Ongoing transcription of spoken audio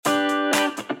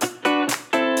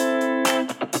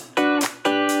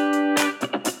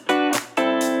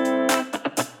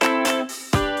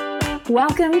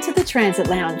Welcome to the Transit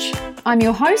Lounge. I'm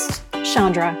your host,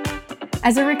 Chandra.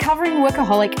 As a recovering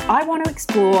workaholic, I want to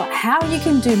explore how you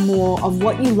can do more of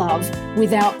what you love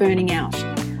without burning out.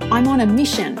 I'm on a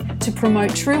mission to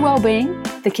promote true well-being,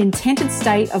 the contented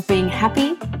state of being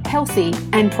happy, healthy,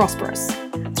 and prosperous.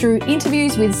 Through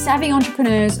interviews with savvy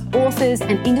entrepreneurs, authors,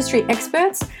 and industry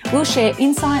experts, we'll share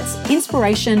insights,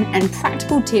 inspiration, and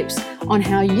practical tips on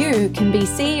how you can be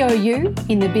CEO you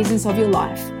in the business of your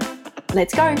life.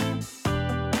 Let's go.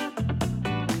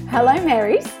 Hello,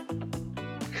 Marys.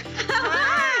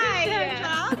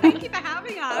 Hi, thank you for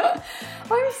having us.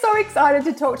 I'm so excited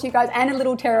to talk to you guys and a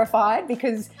little terrified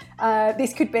because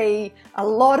this could be a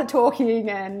lot of talking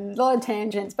and a lot of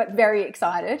tangents, but very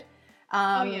excited.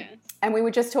 Yes. And we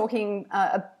were just talking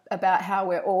about how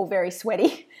we're all very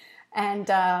sweaty. And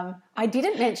I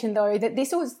didn't mention, though, that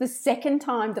this was the second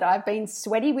time that I've been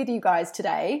sweaty with you guys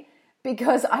today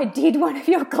because I did one of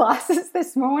your classes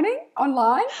this morning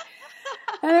online.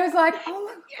 And I was like,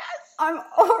 oh, Yes.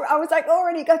 I was like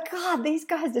already, God, these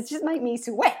guys just make me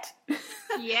sweat.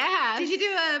 Yeah. Did you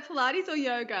do a Pilates or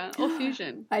yoga or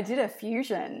fusion? I did a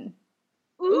fusion.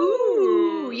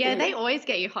 Ooh. Yeah, they always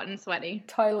get you hot and sweaty.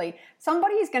 Totally.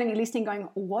 Somebody is going to be listening going,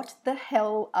 what the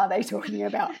hell are they talking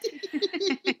about?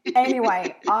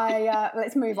 Anyway,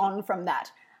 let's move on from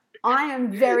that. I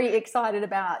am very excited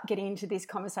about getting into this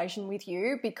conversation with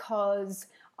you because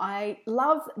I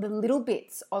love the little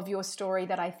bits of your story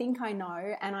that I think I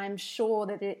know, and I'm sure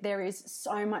that there is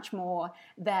so much more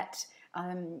that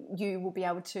you will be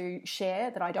able to share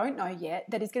that I don't know yet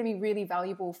that is going to be really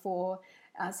valuable for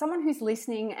someone who's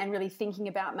listening and really thinking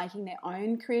about making their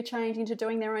own career change into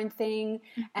doing their own thing,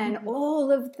 and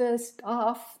all of the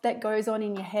stuff that goes on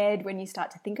in your head when you start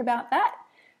to think about that.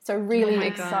 So really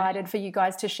excited for you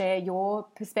guys to share your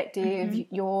perspective,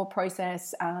 your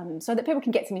process, so that people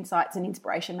can get some insights and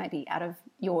inspiration maybe out of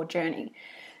your journey.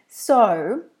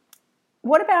 So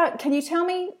can you tell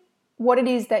me what it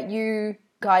is that you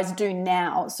guys do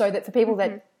now so that for people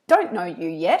that don't know you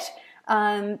yet,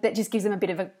 that just gives them a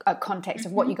bit of a context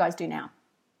of what you guys do now?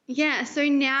 Yeah, so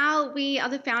now we are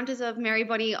the founders of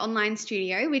Merrybody Online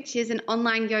Studio, which is an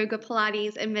online yoga,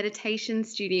 Pilates, and meditation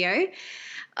studio.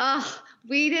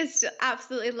 We just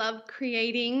absolutely love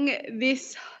creating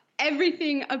this,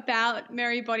 everything about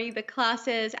Merrybody, the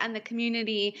classes and the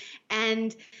community,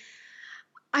 and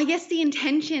I guess the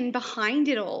intention behind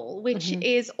it all, which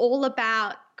is all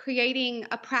about creating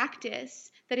a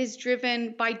practice that is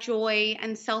driven by joy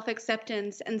and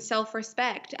self-acceptance and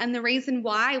self-respect. And the reason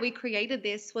why we created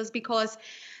this was because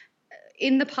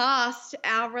in the past,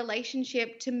 our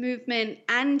relationship to movement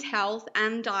and health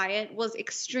and diet was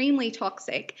extremely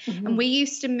toxic. And we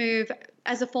used to move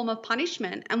as a form of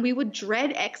punishment, and we would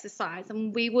dread exercise,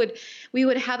 and we would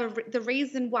have the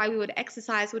reason why we would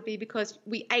exercise would be because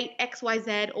we ate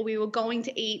XYZ, or we were going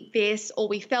to eat this, or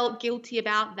we felt guilty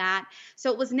about that.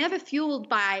 So it was never fueled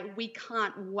by we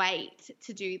can't wait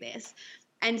to do this.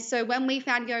 And so when we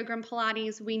found yoga and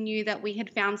Pilates, we knew that we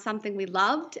had found something we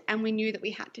loved, and we knew that we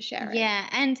had to share it. Yeah,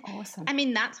 and awesome. I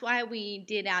mean, that's why we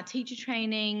did our teacher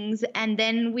trainings. And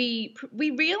then we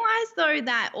realized, though,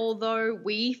 that although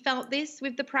we felt this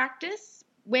with the practice,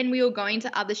 when we were going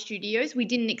to other studios, we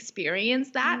didn't experience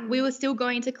that. We were still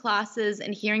going to classes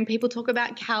and hearing people talk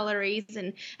about calories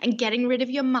and getting rid of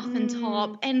your muffin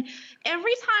top. And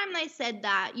every time they said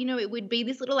that, you know, it would be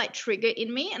this little like trigger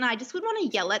in me, and I just would want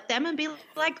to yell at them and be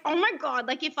like, oh my God,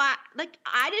 like if I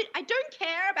don't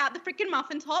care about the freaking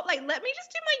muffin top, like let me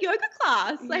just do my yoga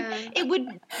class. Like it would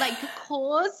like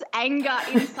cause anger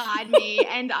inside me.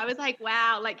 And I was like,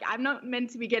 wow, like I'm not meant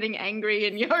to be getting angry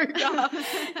in yoga.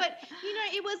 But you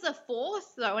know, it was a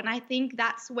force though, and I think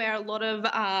that's where a lot of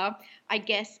I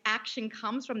guess action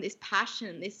comes from, this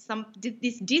passion,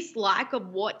 this dislike of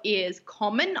what is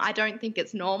common. I don't think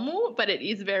it's normal, but it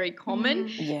is very common.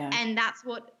 And that's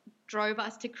what drove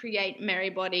us to create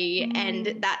Merrybody,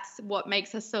 and that's what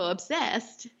makes us so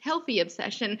obsessed, healthy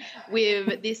obsession,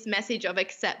 with this message of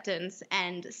acceptance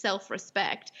and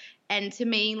self-respect. And to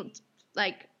me,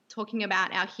 like talking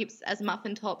about our hips as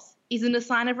muffin tops isn't a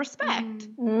sign of respect.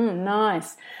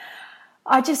 Nice.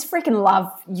 I just freaking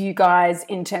love you guys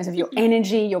in terms of your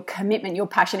energy, your commitment, your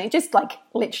passion. It just like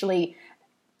literally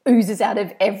oozes out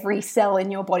of every cell in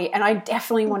your body. And I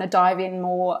definitely want to dive in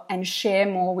more and share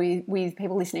more with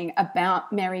people listening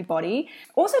about Merrybody.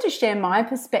 Also to share my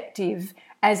perspective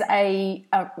as a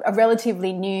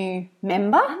relatively new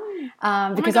member.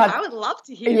 Because I would love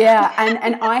to hear that.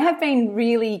 And I have been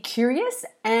really curious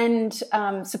and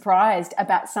surprised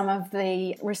about some of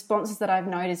the responses that I've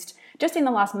noticed just in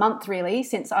the last month, really,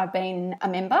 since I've been a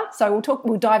member. So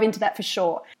we'll dive into that for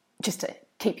sure. Just to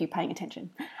keep you paying attention.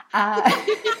 We're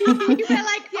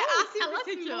like, tell us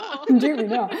more. Do we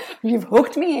know? You've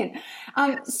hooked me in.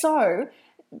 So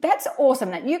that's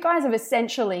awesome that you guys have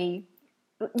essentially,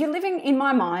 you're living, in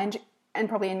my mind, and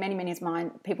probably in many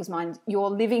people's minds, you're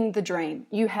living the dream.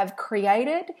 You have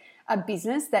created a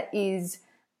business that is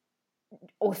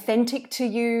authentic to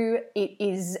you. It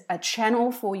is a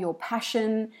channel for your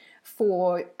passion,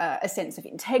 for a sense of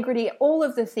integrity, all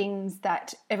of the things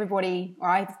that everybody, or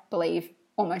I believe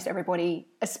almost everybody,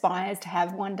 aspires to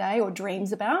have one day or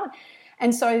dreams about.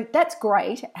 And so that's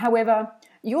great. However,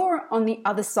 you're on the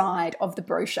other side of the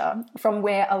brochure from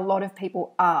where a lot of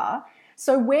people are.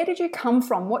 So where did you come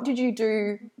from? What did you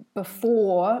do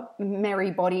before Merry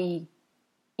Body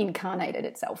incarnated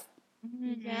itself?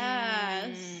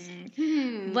 Yes.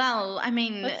 Well, I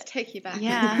mean, Let's take you back.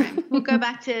 Yeah, we'll go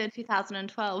back to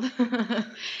 2012.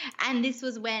 And this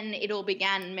was when it all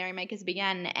began, Merrymakers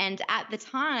began. And at the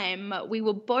time, we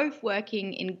were both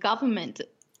working in government,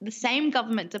 the same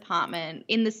government department,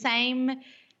 in the same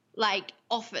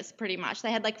office pretty much.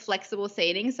 They had flexible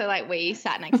seating, so we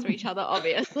sat next to each other,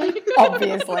 obviously.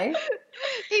 Obviously.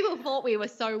 People thought we were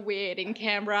so weird in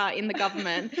Canberra in the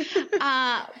government.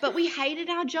 But we hated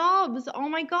our jobs. Oh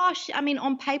my gosh. I mean,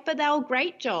 on paper, they were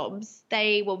great jobs.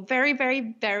 They were very,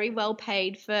 very, very well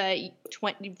paid for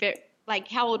 20,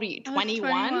 how old were you?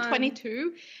 21,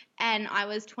 22. And I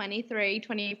was 23,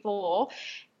 24.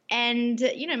 And,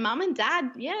 mum and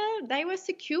dad, they were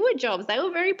secure jobs. They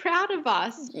were very proud of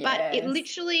us. Yes. But it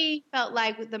literally felt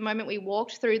like the moment we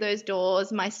walked through those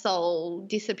doors, my soul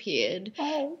disappeared.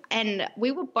 Oh. And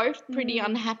we were both pretty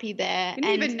unhappy there. We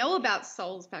didn't even know about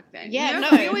souls back then. Yeah, no.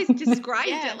 We always described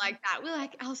it like that. We're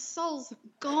like, our souls have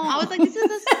gone. I was like,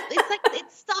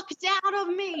 it's sucked out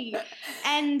of me.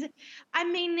 And, I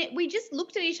mean, we just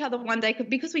looked at each other one day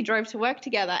because we drove to work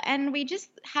together. And we just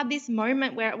had this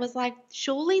moment where it was like,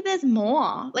 surely there's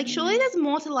more. Surely there's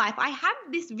more to life. I had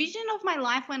this vision of my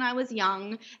life when I was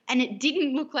young, and it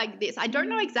didn't look like this. I don't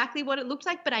know exactly what it looked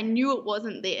like, but I knew it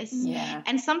wasn't this. Yeah.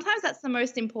 And sometimes that's the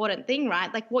most important thing, right?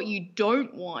 What you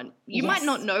don't want. You might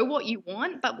not know what you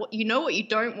want, but what you you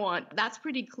don't want. That's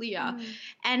pretty clear.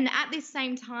 And at this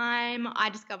same time, I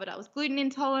discovered I was gluten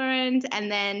intolerant,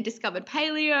 and then discovered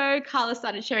paleo. Carla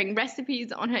started sharing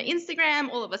recipes on her Instagram.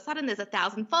 All of a sudden, there's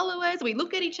 1,000 followers. We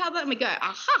look at each other and we go,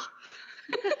 aha.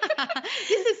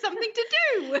 This is something to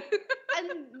do.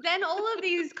 And then all of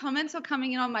these comments were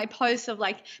coming in on my posts of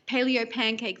paleo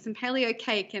pancakes and paleo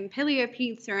cake and paleo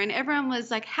pizza, and everyone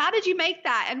was like, how did you make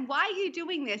that, and why are you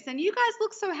doing this, and you guys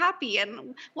look so happy,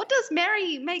 and what does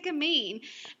Merry Maker mean?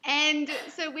 And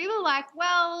so we were like,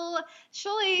 well,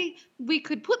 surely we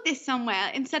could put this somewhere.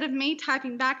 Instead of me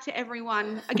typing back to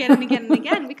everyone again and again and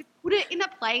again, we could put it in a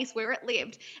place where it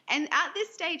lived. And at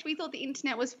this stage, we thought the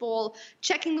internet was for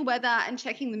checking the weather and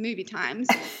checking the movie times.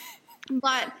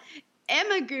 But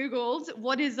Emma Googled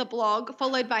what is a blog,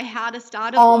 followed by how to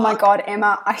start a blog. Oh my God,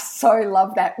 Emma, I so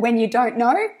love that. When you don't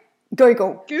know,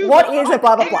 Google. What is a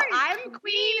blah, blah, blah? I'm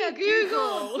Queen of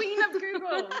Google. Queen of Google.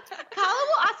 Carla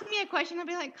will ask me a question. I'll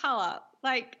be like, Carla,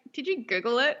 did you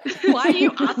Google it? Why are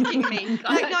you asking me? No,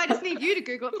 I just need you to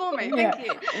Google it for me. Thank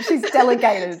you. She's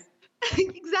delegated.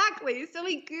 Exactly. So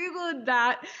we Googled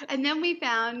that, and then we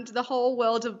found the whole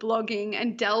world of blogging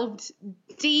and delved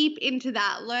deep into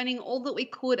that, learning all that we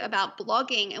could about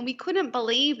blogging. And we couldn't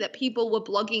believe that people were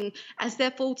blogging as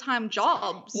their full-time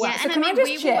jobs. Wow. So can I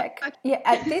just check?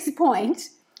 At this point,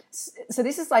 so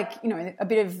this is a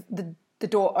bit of the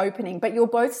door opening, but you're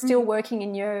both still working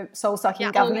in your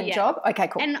soul-sucking government job? Okay,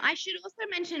 cool. And I should also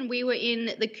mention we were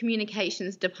in the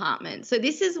communications department. So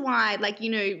this is why,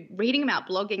 reading about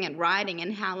blogging and writing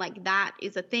and how, that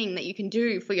is a thing that you can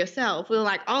do for yourself. We were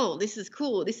like, oh, this is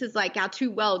cool. This is our two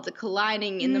worlds are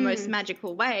colliding in the most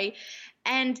magical way.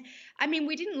 And I mean,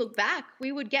 we didn't look back.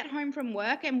 We would get home from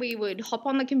work and we would hop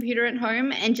on the computer at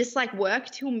home and just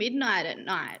work till midnight at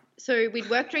night. So we'd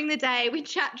work during the day, we'd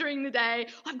chat during the day.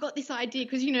 I've got this idea,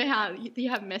 because you know how you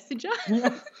have Messenger.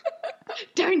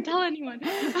 Don't tell anyone.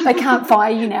 They can't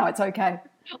fire you now. It's okay.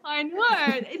 I know.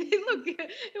 Look,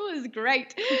 it was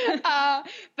great.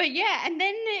 But yeah, and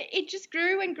then it just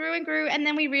grew and grew and grew. And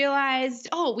then we realized,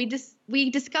 we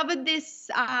discovered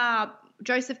this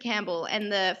Joseph Campbell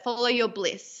and the follow your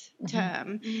bliss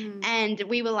term. And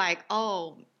we were like,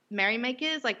 oh,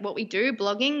 Merrymakers, what we do,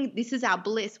 blogging, this is our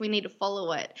bliss. We need to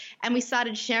follow it. And we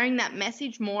started sharing that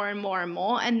message more and more and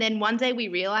more. And then one day we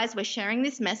realized we're sharing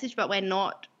this message, but we're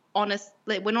not honest,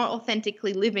 we're not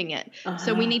authentically living it.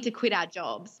 So we need to quit our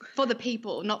jobs for the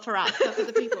people, not for us, but for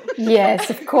the people. Yes,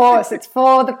 of course. It's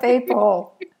for the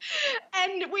people.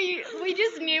 And we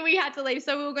just knew we had to leave.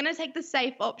 So we were going to take the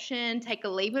safe option, take a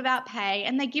leave without pay,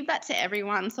 and they give that to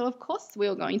everyone. So, of course, we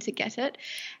were going to get it.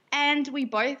 And we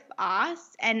both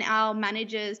asked, and our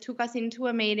managers took us into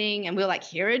a meeting, and we were like,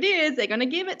 here it is. They're going to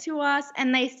give it to us.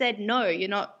 And they said, no, you're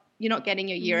not getting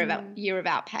your year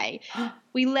without pay.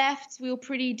 We left. We were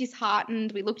pretty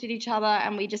disheartened. We looked at each other,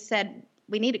 and we just said,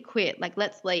 we need to quit. Like,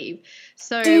 let's leave.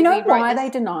 So do you know why they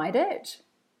denied it?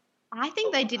 I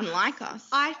think they didn't like us.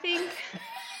 I think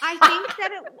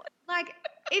that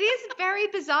it is very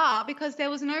bizarre because there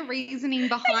was no reasoning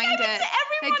behind it.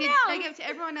 They gave it to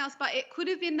everyone else, but it could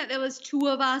have been that there was two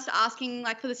of us asking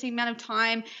for the same amount of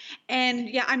time. And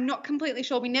yeah, I'm not completely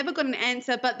sure. We never got an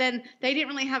answer, but then they didn't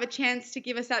really have a chance to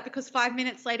give us that because 5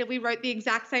 minutes later we wrote the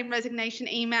exact same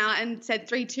resignation email and said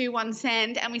 3, 2, 1,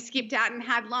 send, and we skipped out and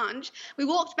had lunch. We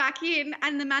walked back in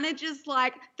and the managers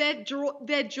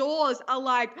their jaws are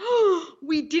like, oh,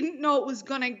 we didn't know it was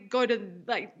gonna go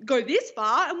this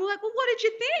far, and we're like, well, what did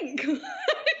you think?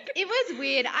 It was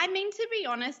weird. I mean, to be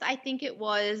honest, I think it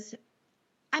was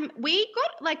we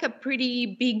got a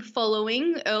pretty big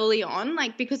following early on,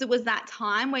 because it was that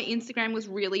time where Instagram was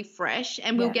really fresh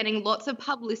and we were getting lots of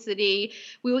publicity.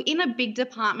 We were in a big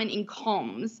department in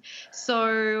comms.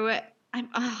 So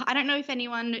I don't know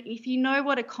if you know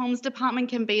what a comms department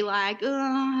can be like.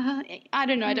 I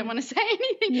don't know. I don't want to say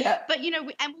anything. Yeah. But, and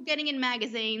we're getting in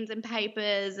magazines and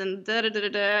papers and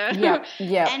da-da-da-da-da. Yeah,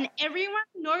 yeah. And everyone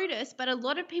noticed, but a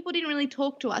lot of people didn't really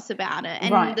talk to us about it.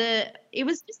 And it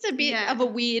was just a bit of a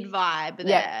weird vibe there.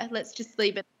 Yeah. Let's just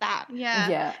leave it at that. Yeah.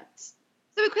 Yeah. So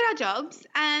we quit our jobs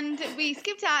and we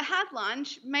skipped out, had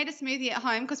lunch, made a smoothie at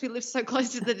home because we lived so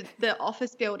close to the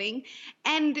office building.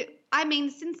 And I mean,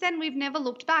 since then we've never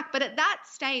looked back. But at that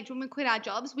stage when we quit our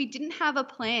jobs, we didn't have a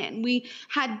plan. We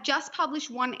had just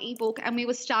published one ebook and we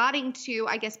were starting to,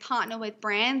 I guess, partner with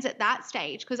brands at that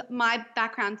stage because my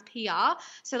background's PR.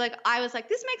 So I was like,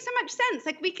 this makes so much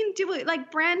sense. We can do it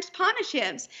brand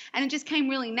partnerships. And it just came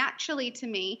really naturally to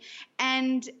me.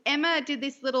 And Emma did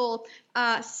this little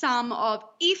sum of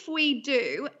if we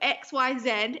do X, Y,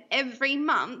 Z every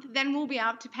month, then we'll be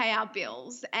able to pay our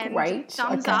bills. And Great.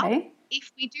 thumbs up if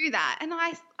we do that. And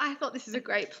I thought this is a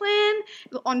great plan.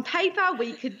 On paper,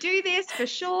 we could do this for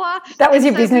sure. That was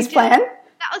your business plan?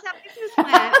 That was our business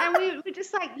plan. And we were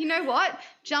just like, you know what?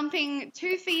 Jumping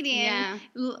 2 feet in,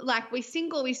 we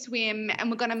sink or we swim, and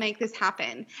we're going to make this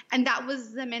happen. And that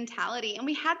was the mentality. And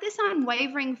we had this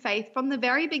unwavering faith from the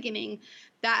very beginning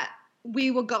that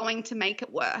we were going to make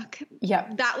it work.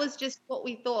 Yeah. That was just what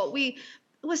we thought. We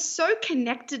were so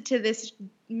connected to this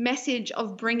message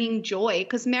of bringing joy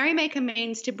because Merrymaker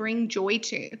means to bring joy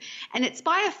to. And it's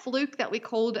by a fluke that we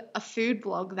called a food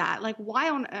blog that.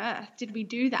 Why on earth did we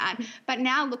do that? But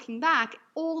now looking back,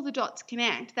 all the dots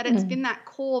connect, that it's been that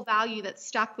core value that's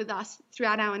stuck with us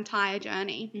throughout our entire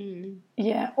journey.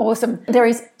 Yeah, awesome. There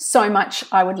is so much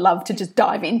I would love to just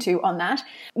dive into on that.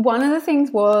 One of the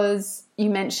things was you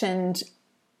mentioned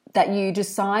that you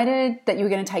decided that you were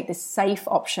going to take the safe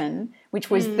option, which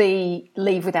was the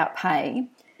leave without pay.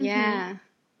 Yeah.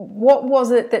 What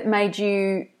was it that made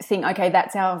you think, okay,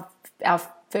 that's our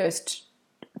first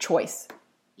choice?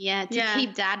 Yeah, to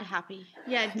keep Dad happy.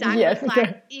 Yeah, Dad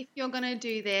was if you're going to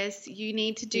do this, you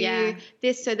need to do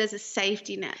this so there's a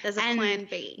safety net. There's a plan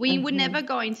B. We were never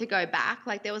going to go back.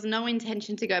 There was no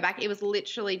intention to go back. It was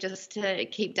literally just to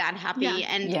keep Dad happy. Yeah.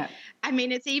 And, I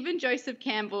mean, it's even Joseph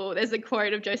Campbell. There's a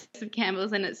quote of Joseph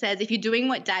Campbell's and it says, if you're doing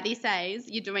what Daddy says,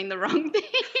 you're doing the wrong thing.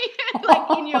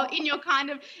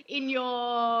 in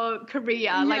your career.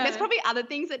 Yeah. There's probably other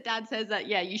things that Dad says that,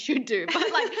 you should do. But,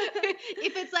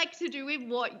 if it's, to do with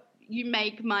what you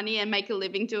make money and make a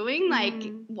living doing,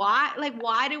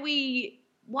 why do we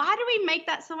make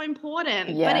that so important?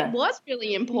 Yeah. But it was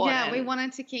really important. Yeah, we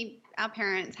wanted to keep our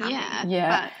parents happy.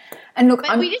 Yeah. And look,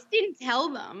 but we just didn't tell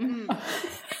them.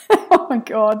 Oh my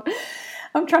God.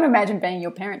 I'm trying to imagine being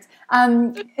your parents.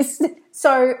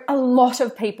 So a lot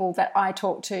of people that I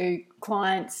talk to,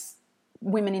 clients,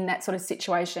 women in that sort of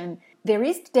situation, there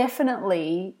is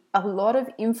definitely a lot of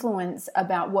influence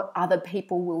about what other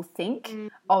people will think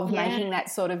of making that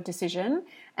sort of decision.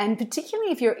 And particularly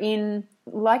if you're in,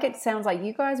 like it sounds like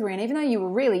you guys were in, even though you were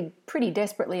really pretty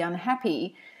desperately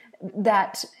unhappy,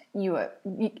 that a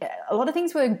lot of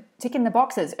things were ticking the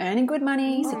boxes, earning good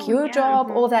money, secure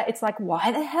job, all that. It's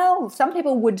why the hell? Some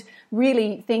people would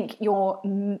really think you're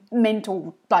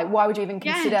mental. Why would you even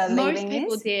consider leaving this? Most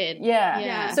people did.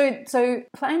 Yeah. So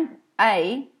plan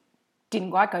A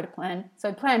didn't quite go to plan.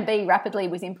 So plan B rapidly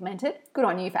was implemented. Good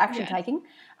on you for action taking.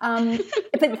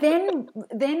 But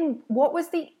then what was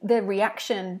the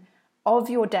reaction of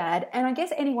your dad and I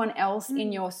guess anyone else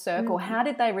in your circle? How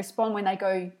did they respond when they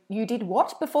go, you did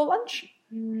what before lunch?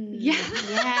 Yeah.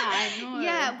 I know.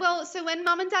 Yeah. Well, so when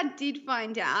mum and dad did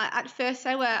find out, at first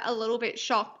they were a little bit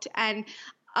shocked and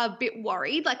a bit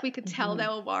worried. Like we could tell they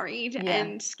were worried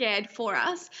and scared for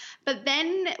us. But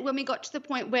then when we got to the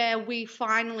point where we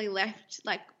finally left,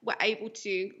 like were able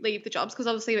to leave the jobs, because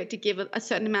obviously we had to give a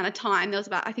certain amount of time. There was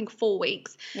about, I think, 4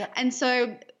 weeks. Yep. And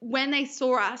so when they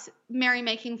saw us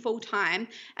merrymaking full time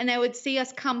and they would see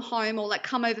us come home or like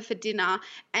come over for dinner,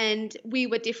 and we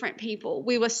were different people.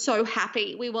 We were so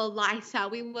happy. We were lighter.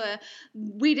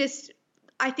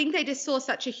 I think they just saw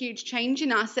such a huge change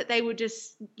in us that they would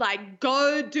just like,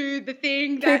 go do the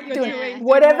thing that you're doing.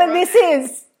 Whatever tomorrow. this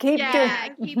is, keep doing Yeah,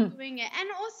 keep doing it. And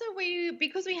also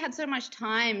because we had so much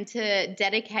time to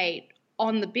dedicate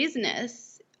on the business,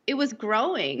 it was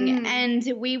growing and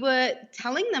we were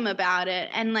telling them about it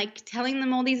and like telling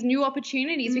them all these new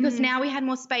opportunities because now we had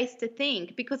more space to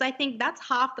think, because I think that's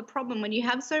half the problem. When you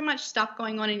have so much stuff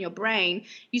going on in your brain,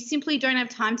 you simply don't have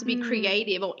time to be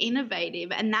creative or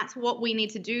innovative, and that's what we need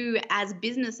to do as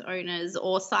business owners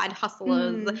or side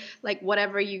hustlers, like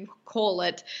whatever you call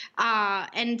it.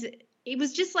 And it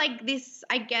was just like this,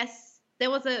 I guess, there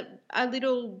was a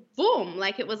little boom,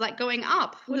 like it was like going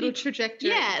up. Little trajectory.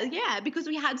 Yeah, because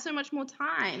we had so much more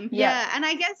time. Yeah, and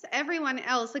I guess everyone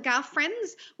else, like our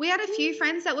friends, we had a few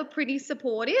friends that were pretty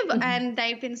supportive and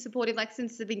they've been supportive like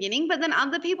since the beginning, but then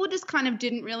other people just kind of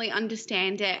didn't really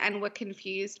understand it and were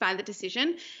confused by the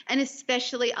decision, and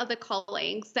especially other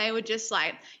colleagues. They were just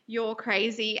like, you're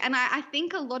crazy. And I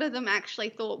think a lot of them actually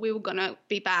thought we were going to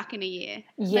be back in a year.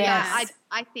 Yes. Like,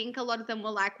 I think a lot of them were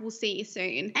like, we'll see you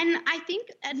soon. And I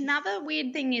think another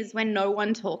weird thing is when no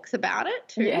one talks about it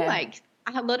too. Yeah. Like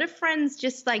a lot of friends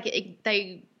just like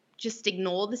they just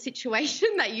ignore the situation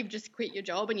that you've just quit your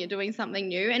job and you're doing something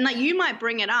new, and like you might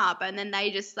bring it up and then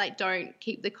they just like don't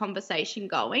keep the conversation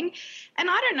going. And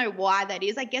I don't know why that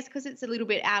is. I guess because it's a little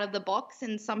bit out of the box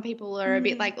and some people are a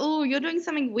bit like, oh, you're doing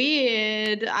something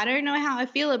weird, I don't know how I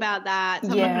feel about that,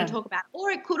 so I'm not going to talk about it.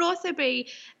 Or it could also be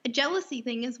a jealousy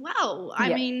thing as well.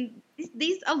 I mean,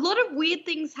 a lot of weird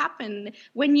things happen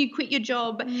when you quit your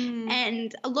job,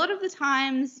 and a lot of the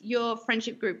times your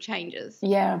friendship group changes.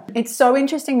 Yeah, it's so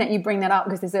interesting that you bring that up,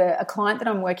 because there's a client that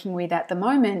I'm working with at the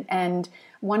moment, and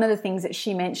one of the things that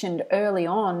she mentioned early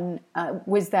on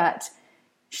was that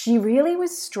she really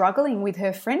was struggling with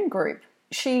her friend group.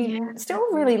 She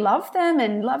still really loved them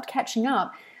and loved catching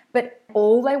up, but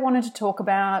all they wanted to talk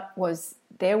about was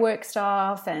their work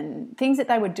stuff and things that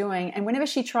they were doing. And whenever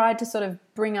she tried to sort of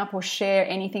bring up or share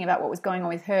anything about what was going on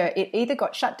with her, it either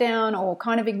got shut down or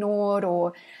kind of ignored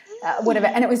or whatever.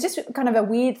 And it was just kind of a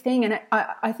weird thing. And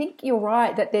I think you're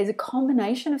right that there's a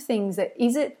combination of things. That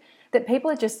is it that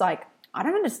people are just like, I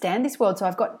don't understand this world, so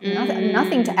I've got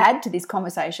nothing to add to this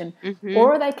conversation.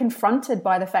 Or are they confronted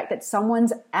by the fact that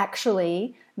someone's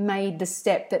actually made the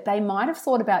step that they might have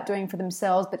thought about doing for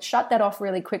themselves but shut that off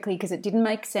really quickly because it didn't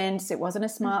make sense, it wasn't a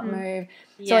smart move.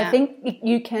 So I think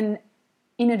you can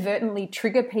inadvertently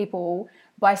trigger people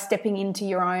by stepping into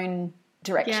your own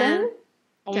direction.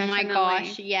 Oh my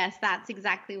gosh, yes, that's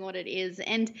exactly what it is.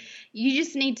 And you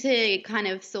just need to kind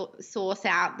of source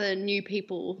out the new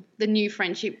people, the new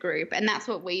friendship group. And that's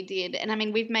what we did. And I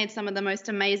mean, we've made some of the most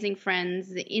amazing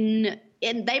friends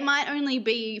and they might only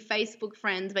be Facebook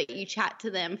friends, but you chat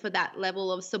to them for that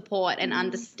level of support and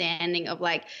understanding of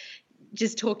like,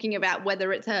 just talking about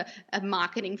whether it's a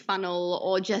marketing funnel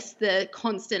or just the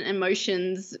constant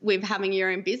emotions with having your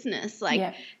own business.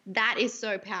 Like that is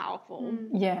so powerful.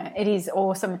 Yeah, it is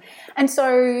awesome. And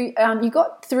so you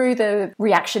got through the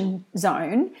reaction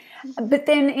zone, but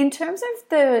then in terms of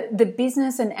the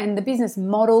business and the business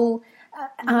model,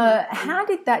 how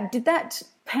did that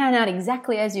pan out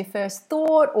exactly as you first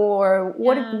thought, or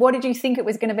what did you think it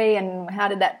was going to be, and how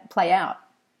did that play out?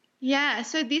 Yeah,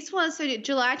 so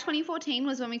July 2014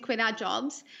 was when we quit our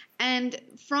jobs, and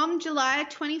from July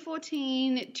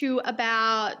 2014 to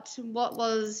about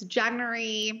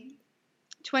January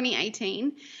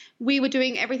 2018, we were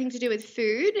doing everything to do with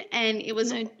food, and it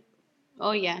was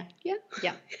Yeah.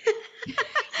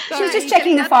 She was just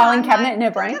checking the filing cabinet in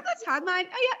her brain. Yeah, that's timeline.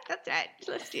 Oh, yeah, that's right.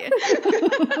 Last year.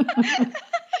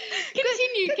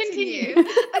 Continue.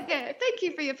 Okay, thank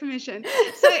you for your permission.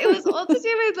 So it was all to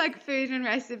do with like food and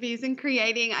recipes and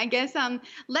creating, I guess,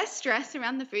 less stress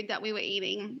around the food that we were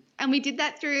eating. And we did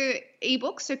that through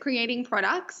ebooks, so creating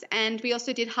products. And we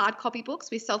also did hard copy books.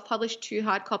 We self-published 2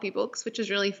 hard copy books, which was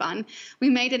really fun. We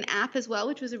made an app as well,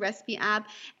 which was a recipe app.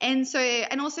 And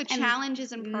also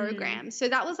challenges and programs. So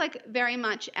that was like very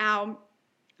much our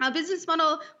Our business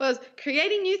model was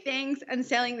creating new things and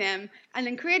selling them, and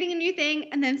then creating a new thing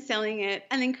and then selling it,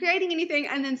 and then creating a new thing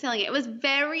and then selling it. It was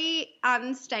very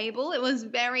unstable. It was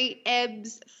very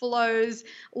ebbs, flows,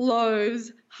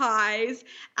 lows, highs.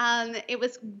 It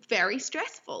was very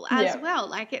stressful as well.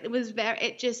 Like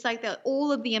it just like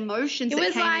all of the emotions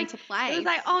that came into play. It was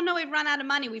like, oh no, we've run out of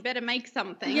money. We better make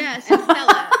something. Yes, and sell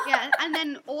it. Yeah, and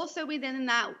then also within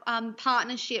that,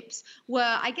 partnerships were,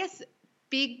 I guess,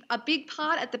 a big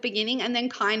part at the beginning, and then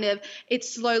kind of it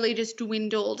slowly just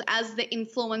dwindled as the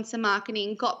influencer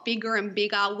marketing got bigger and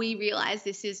bigger. We realized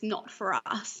this is not for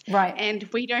us, right? And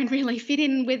we don't really fit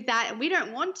in with that, and we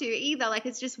don't want to either. Like,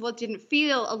 it's just what didn't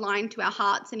feel aligned to our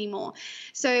hearts anymore.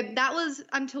 So that was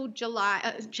until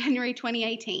January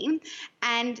 2018,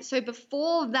 and so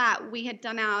before that we had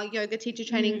done our yoga teacher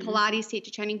training, Pilates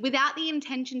teacher training, without the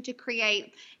intention to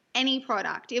create any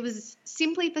product. It was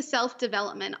simply for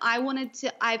self-development.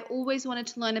 I've always wanted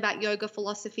to learn about yoga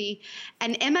philosophy,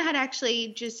 and Emma had actually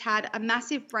just had a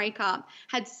massive breakup,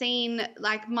 had seen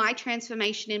like my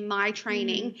transformation in my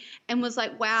training, and was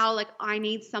like, wow, like I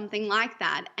need something like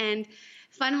that. And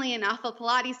funnily enough, a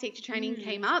Pilates teacher training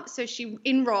came up, so she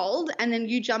enrolled, and then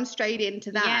you jumped straight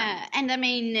into that. Yeah, and I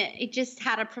mean, it just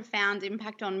had a profound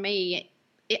impact on me.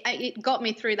 It got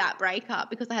me through that breakup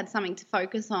because I had something to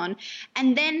focus on.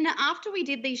 And then after we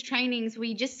did these trainings,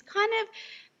 we just kind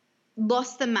of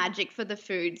lost the magic for the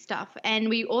food stuff. And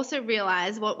we also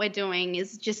realized what we're doing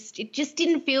is it just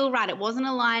didn't feel right. It wasn't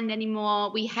aligned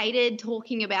anymore. We hated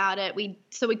talking about it.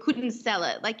 So we couldn't sell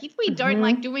it. Like, if we don't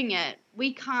like doing it,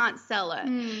 we can't sell it.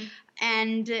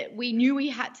 And we knew we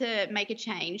had to make a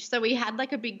change. So we had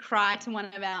like a big cry to one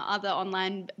of our other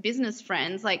online business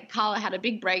friends. Like, Carla had a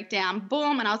big breakdown,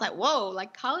 boom. And I was like, whoa,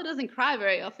 like Carla doesn't cry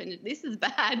very often. This is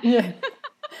bad. Yeah.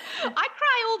 I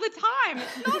cry all the time.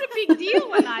 It's not a big deal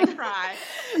when I cry.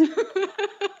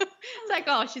 It's like,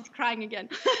 oh, she's crying again.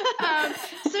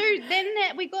 So then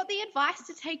we got the advice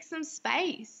to take some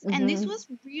space. And this was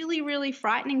really, really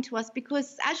frightening to us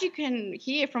because, as you can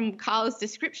hear from Carla's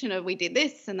description of we did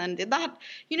this and then did that,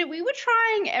 we were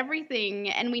trying everything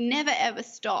and we never, ever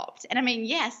stopped. And I mean,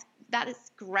 yes, that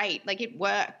is great. Like, it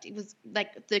worked. It was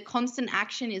like the constant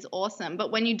action is awesome.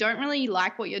 But when you don't really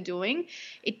like what you're doing,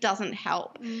 it doesn't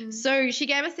help. So she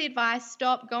gave us the advice,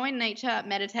 stop, go in nature,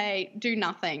 meditate, do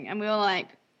nothing. And we were like,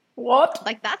 what?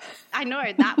 Like, I know,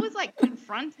 that was like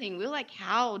confronting. We were like,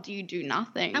 how do you do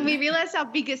nothing? And we realized our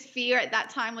biggest fear at that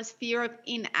time was fear of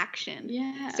inaction.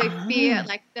 Yeah. So fear,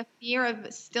 like the fear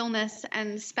of stillness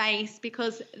and space,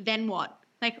 because then what?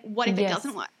 Like, what if it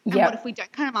doesn't work? And what if we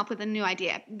don't come up with a new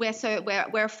idea? We're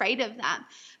afraid of that.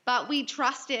 But we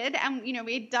trusted, and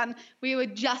we were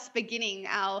just beginning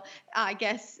our,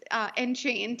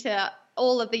 entry into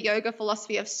all of the yoga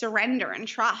philosophy of surrender and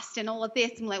trust and all of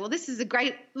this. And we're like, well, this is a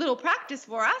great little practice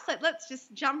for us. Like, let's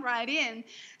just jump right in.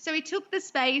 So we took the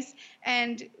space,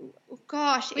 and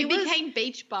gosh, we became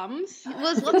beach bums. It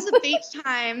was lots of beach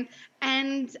time.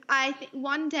 And I think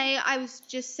one day I was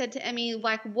just said to Emmy,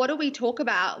 like, what do we talk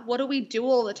about? What do we do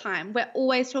all the time? We're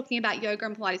always talking about yoga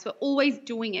and Pilates. We're always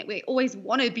doing it. We always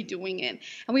want to be doing it.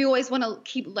 And we always want to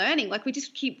keep learning. Like, we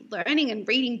just keep learning and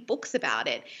reading books about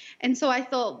it. And so I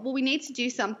thought, well, we need to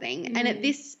do something. And at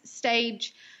this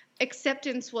stage,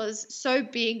 acceptance was so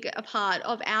big a part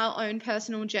of our own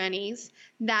personal journeys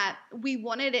that we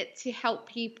wanted it to help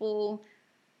people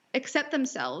accept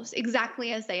themselves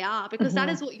exactly as they are, because that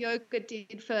is what yoga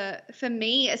did for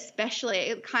me especially.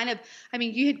 It kind of, I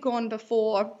mean, you had gone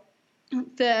before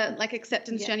the like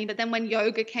acceptance journey, but then when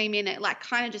yoga came in, it like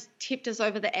kind of just tipped us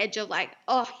over the edge of like,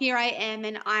 oh, here I am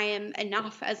and I am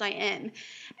enough as I am.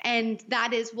 And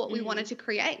that is what we wanted to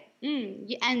create.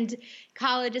 And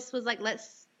Carla just was like,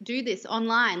 let's do this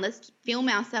online. Let's film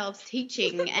ourselves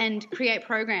teaching and create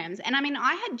programs. And I mean,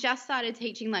 I had just started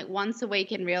teaching like once a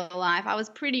week in real life. I was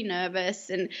pretty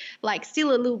nervous and like still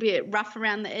a little bit rough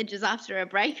around the edges after a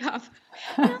breakup.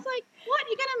 And I was like, what?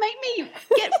 You're going to make me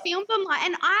get filmed online?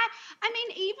 And I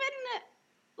mean, even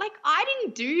like I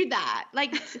didn't do that.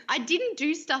 Like I didn't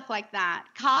do stuff like that.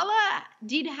 Carla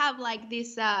did have like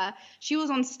this, she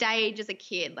was on stage as a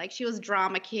kid. Like she was a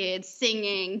drama kid,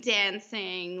 singing,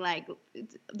 dancing, like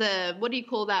what do you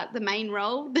call that? The main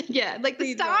role? Yeah, like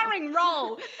the starring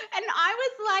role. And I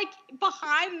was like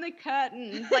behind the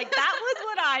curtains. Like that was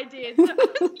what I did. So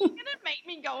you're going to make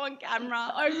me go on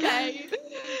camera. Okay.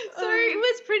 So it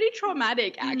was pretty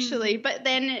traumatic actually. But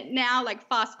then now like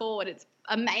fast forward, it's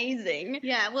amazing.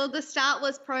 Yeah, well, the start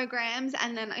was programs,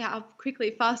 and then I'll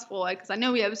quickly fast forward because I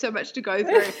know we have so much to go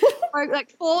through.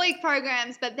 Like 4-week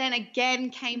programs, but then again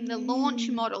came the launch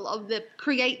model of the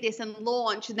create this and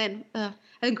launch, and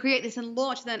then create this and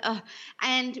launch,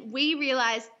 and we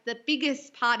realized the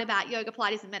biggest part about yoga,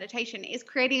 Pilates, and meditation is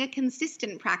creating a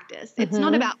consistent practice. It's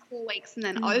not about 4 weeks and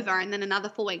then over, and then another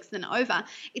 4 weeks and then over.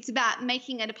 It's about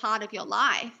making it a part of your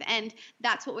life, and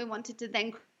that's what we wanted to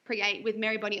then create with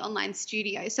Merrybody Online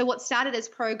Studio. So what started as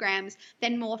programs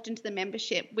then morphed into the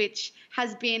membership, which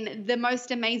has been the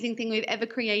most amazing thing we've ever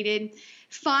created.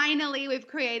 Finally, we've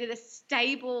created a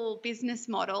stable business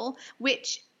model,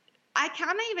 which I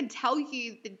can't even tell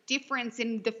you the difference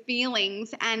in the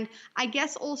feelings, and I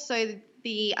guess also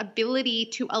the ability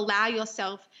to allow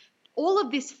yourself all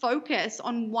of this focus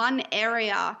on one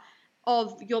area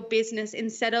of your business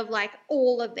instead of like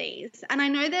all of these. And I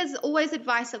know there's always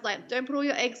advice of like, don't put all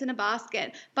your eggs in a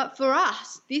basket, but for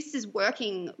us, this is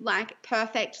working like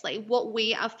perfectly. What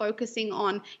we are focusing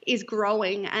on is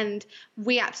growing, and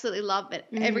we absolutely love it.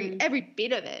 Every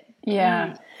bit of it.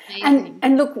 Yeah.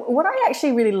 And look, what I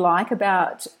actually really like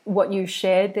about what you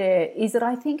shared there is that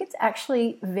I think it's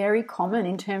actually very common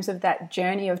in terms of that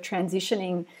journey of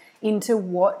transitioning into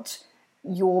what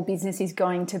your business is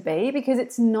going to be, because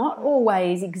it's not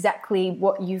always exactly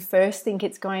what you first think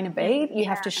it's going to be. You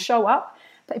have to show up.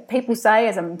 People say,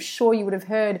 as I'm sure you would have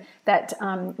heard, that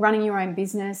running your own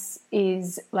business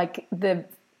is like the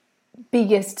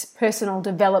biggest personal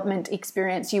development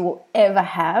experience you will ever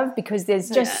have, because there's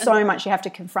just so much you have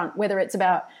to confront, whether it's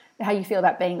about how you feel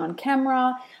about being on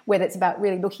camera, whether it's about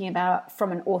really looking about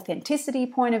from an authenticity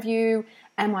point of view,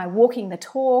 am I walking the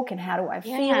talk, and how do I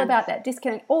feel about that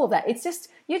disconnect, all of that. It's just,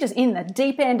 you're just in the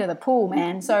deep end of the pool,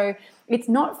 man. So it's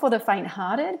not for the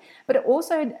faint-hearted, but it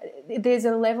also, there's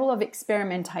a level of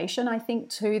experimentation, I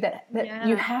think, too, that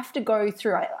you have to go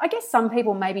through. I guess some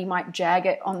people maybe might jag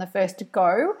it on the first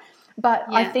go, but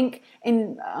I think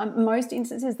in most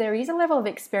instances there is a level of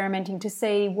experimenting to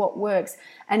see what works,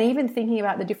 and even thinking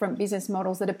about the different business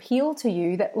models that appeal to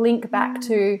you, that link back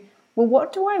to, well,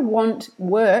 what do I want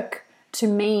work to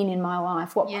mean in my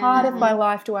life? What part of my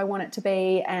life do I want it to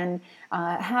be? And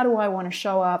how do I want to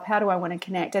show up? How do I want to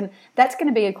connect? And that's going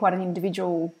to be quite an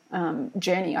individual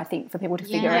journey, I think, for people to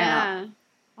figure out.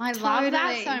 I love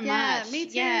that so much. Yeah, me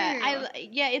too.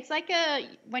 Yeah, it's like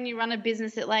when you run a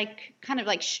business, it like kind of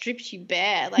like strips you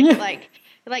bare, it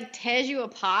like tears you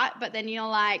apart, but then you're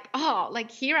like, oh,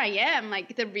 like here I am,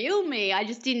 like the real me. I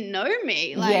just didn't know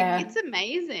me. Like it's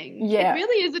amazing. Yeah. It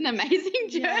really is an amazing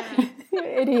journey.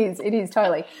 It is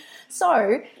totally.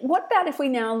 So what about if we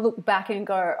now look back and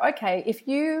go, okay, if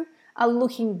you are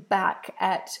looking back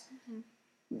at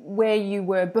where you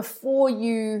were before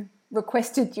you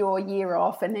requested your year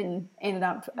off and then ended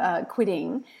up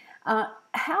quitting,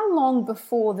 how long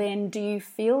before then do you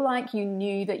feel like you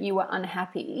knew that you were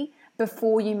unhappy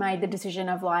before you made the decision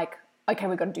of like, okay,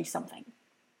 we've got to do something?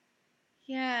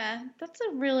 Yeah, that's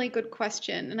a really good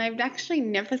question, and I've actually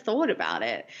never thought about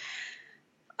it.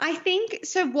 I think,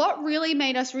 so what really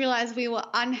made us realize we were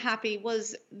unhappy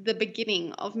was the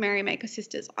beginning of Merrymaker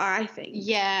Sisters, I think.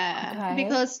 Yeah. Okay.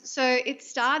 Because so it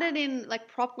started in like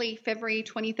properly February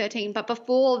 2013, but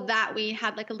before that we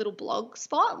had like a little blog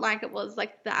spot, like it was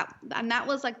like that, and that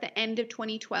was like the end of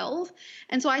 2012.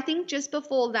 And so I think just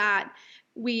before that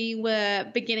we were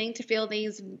beginning to feel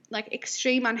these like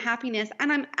extreme unhappiness,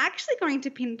 and I'm actually going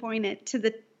to pinpoint it to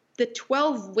the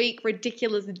 12-week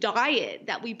ridiculous diet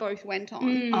that we both went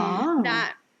on,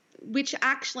 which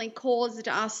actually caused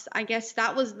us, I guess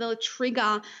that was the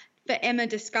trigger for Emma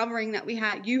discovering that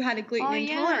you had a gluten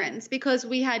intolerance, because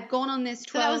we had gone on this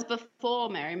 12. So that was before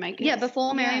Merrymakers. Yeah,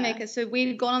 before Merrymakers. So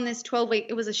we'd gone on this 12-week,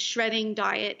 it was a shredding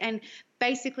diet, and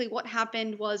basically what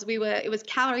happened was it was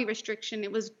calorie restriction,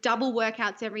 it was double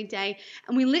workouts every day,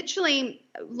 and we literally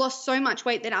lost so much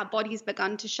weight that our bodies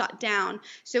begun to shut down.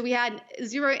 So we had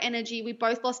zero energy, we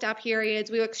both lost our periods,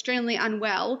 we were extremely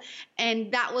unwell,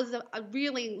 and that was a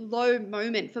really low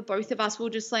moment for both of us. We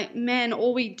were just like, man,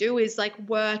 all we do is like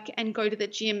work and go to the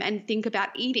gym and think about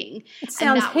eating. It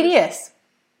sounds hideous.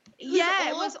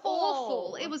 It was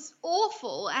awful. It was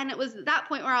awful. And it was that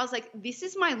point where I was like, this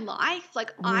is my life.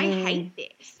 Like, I hate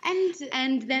this.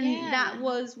 And then that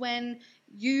was when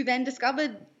you then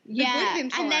discovered the gluten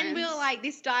intolerance. And then we were like,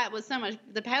 this diet was so much,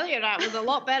 the paleo diet was a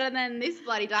lot better than this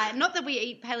bloody diet. Not that we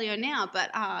eat paleo now,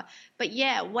 but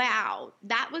yeah, wow.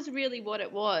 That was really what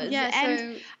it was. Yeah,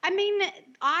 and I mean,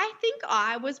 I think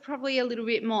I was probably a little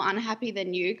bit more unhappy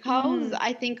than you, Coles.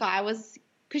 I think I was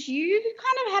because you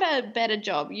kind of had a better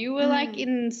job. You were like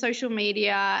in social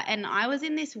media, and I was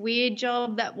in this weird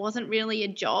job that wasn't really a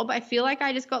job. I feel like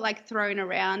I just got like thrown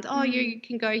around. Oh, you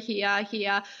can go here,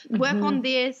 work on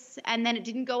this, and then it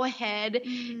didn't go ahead.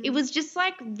 It was just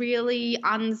like really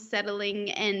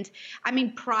unsettling. And I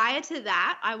mean, prior to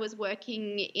that, I was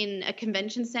working in a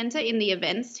convention center in the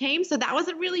events team. So that was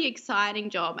a really exciting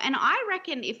job. And I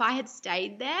reckon if I had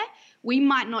stayed there, we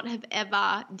might not have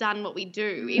ever done what we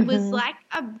do. It was like,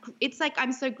 it's like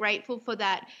I'm so grateful for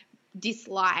that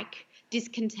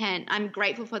discontent. I'm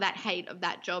grateful for that hate of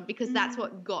that job, because that's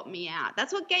what got me out.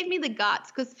 That's what gave me the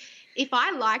guts, because if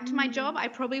I liked my job, I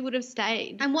probably would have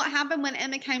stayed. And what happened when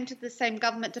Emma came to the same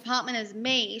government department as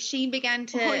me, she began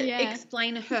to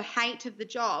explain her hate of the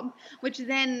job, which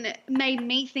then made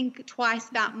me think twice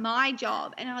about my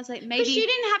job. And I was like, maybe you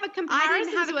didn't have a comparison I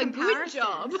didn't have to a good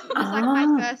job. It was like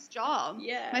my first job.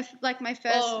 Yeah. My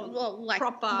first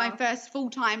my first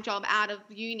full-time job out of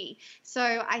uni. So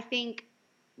I think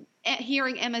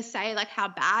hearing Emma say like how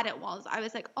bad it was, I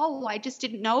was like, oh, I just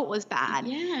didn't know it was bad.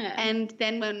 Yeah. And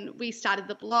then when we started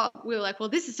the blog, we were like, well,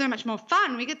 this is so much more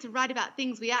fun. We get to write about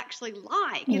things we actually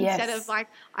like instead of like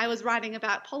I was writing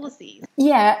about policies.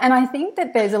 Yeah, and I think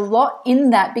that there's a lot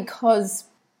in that, because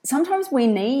sometimes we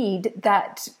need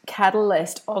that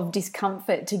catalyst of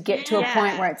discomfort to get to a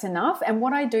point where it's enough. And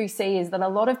what I do see is that a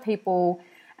lot of people,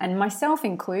 and myself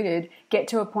included, get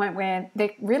to a point where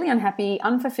they're really unhappy,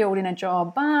 unfulfilled in a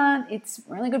job, but it's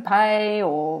really good pay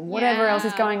or whatever else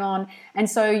is going on. And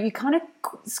so you kind of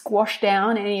squash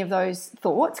down any of those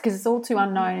thoughts because it's all too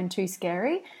unknown and too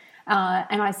scary.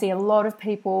 And I see a lot of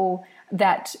people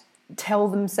that tell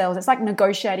themselves, it's like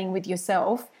negotiating with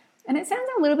yourself. And it sounds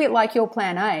a little bit like your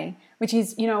plan A, which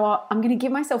is, you know what, I'm going to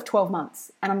give myself 12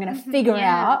 months and I'm going to figure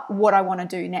out what I want to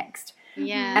do next.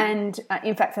 Yeah. And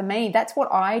in fact, for me, that's what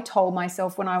I told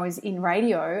myself when I was in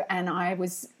radio and I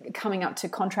was coming up to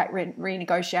contract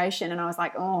renegotiation, and I was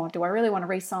like, oh, do I really want to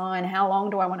re-sign? How long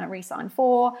do I want to re-sign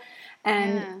for?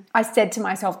 And I said to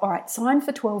myself, all right, sign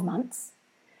for 12 months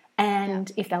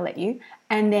and if they'll let you,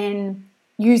 and then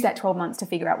use that 12 months to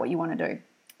figure out what you want to do.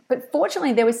 But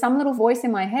fortunately, there was some little voice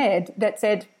in my head that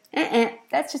said,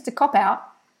 that's just a cop-out.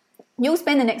 You'll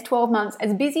spend the next 12 months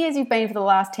as busy as you've been for the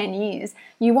last 10 years.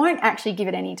 You won't actually give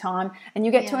it any time. And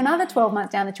you get to another 12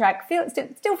 months down the track,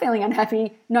 still feeling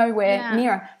unhappy, nowhere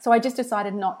nearer. So I just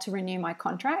decided not to renew my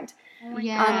contract. Oh my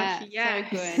gosh, so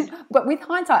good. But with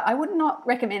hindsight, I would not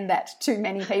recommend that to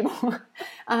many people.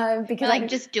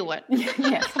 Because just do it.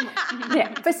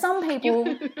 For some people,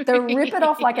 the rip it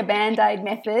off like a Band-Aid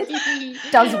method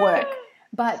does work.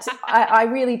 But I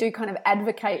really do kind of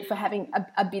advocate for having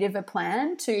a bit of a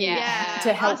plan to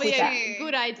help with that.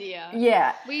 Good idea.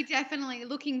 Yeah. We definitely,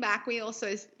 looking back, we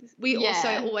also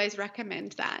always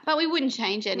recommend that. But we wouldn't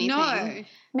change anything. No.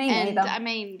 Me neither. I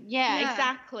mean,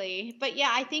 exactly. But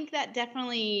yeah, I think that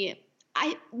definitely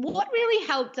what really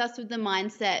helped us with the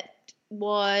mindset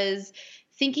was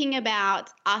thinking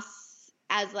about us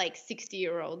as like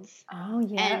 60-year-olds. Oh,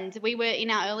 yeah. And we were in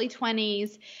our early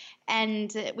 20s.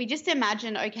 And we just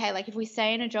imagined, okay, like if we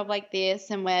stay in a job like this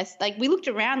and we're like, we looked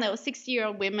around, there were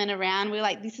 60-year-old women around. We were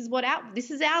like, this is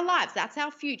our lives. That's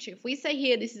our future. If we stay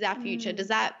here, this is our future. Does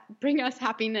that bring us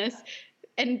happiness?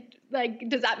 And like,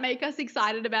 does that make us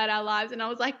excited about our lives? And I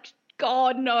was like,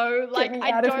 God, no, like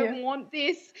I don't want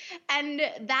this. And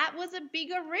that was a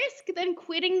bigger risk than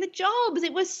quitting the jobs.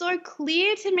 It was so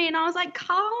clear to me. And I was like,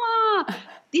 Carla,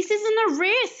 this isn't a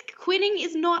risk. Quitting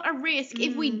is not a risk.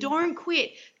 If we don't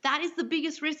quit, that is the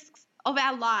biggest risk of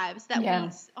our lives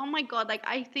oh my God, like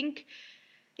I think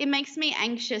it makes me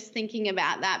anxious thinking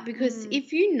about that, because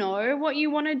if you know what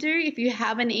you want to do, if you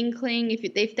have an inkling,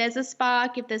 if there's a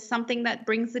spark, if there's something that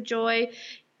brings the joy,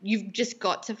 you've just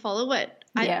got to follow it.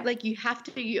 You have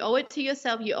to, you owe it to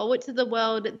yourself, you owe it to the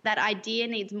world. That idea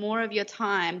needs more of your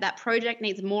time. That project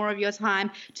needs more of your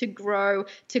time to grow,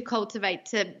 to cultivate,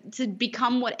 to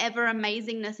become whatever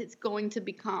amazingness it's going to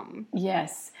become.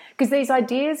 Yes, because these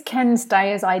ideas can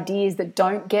stay as ideas that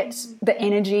don't get the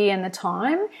energy and the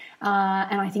time.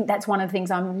 And I think that's one of the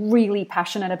things I'm really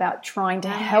passionate about, trying to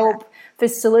help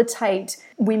facilitate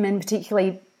women,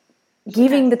 particularly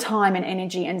giving the time and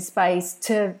energy and space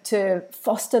to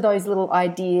foster those little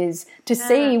ideas, to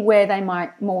see where they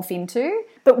might morph into.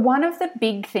 But one of the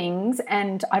big things,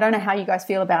 and I don't know how you guys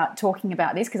feel about talking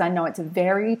about this because I know it's a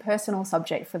very personal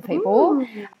subject for people,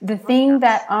 the thing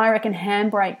that I reckon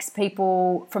handbrakes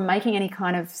people from making any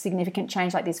kind of significant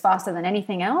change like this faster than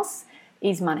anything else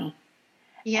is money.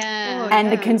 Yeah.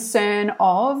 And the concern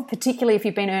of, particularly if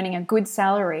you've been earning a good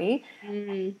salary,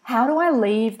 how do I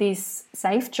leave this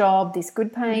safe job, this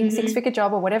good paying six-figure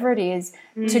job or whatever it is,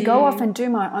 to go off and do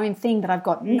my own thing that I've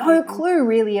got no clue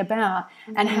really about,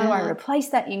 and how do I replace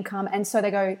that income? And so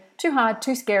they go, too hard,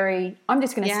 too scary, I'm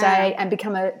just going to stay and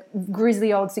become a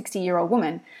grizzly old 60-year-old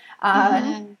woman.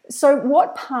 So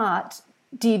what part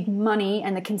did money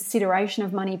and the consideration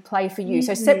of money play for you?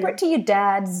 So separate to your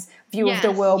dad's view of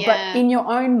the world, but in your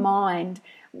own mind,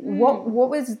 what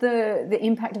was the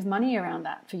impact of money around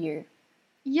that for you?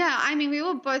 Yeah, I mean, we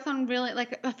were both on really,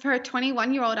 like, for a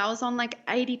 21-year-old, I was on like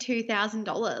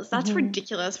 $82,000. That's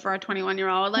ridiculous for a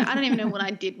 21-year-old. Like, I don't even know what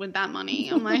I did with that money.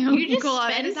 I'm like, oh, You just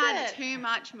God, I spent just had it. too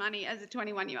much money as a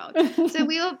 21-year-old. So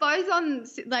we were both on,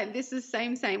 like, this is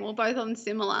same. We're both on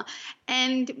similar.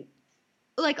 And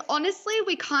like, honestly,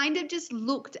 we kind of just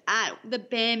looked at the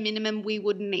bare minimum we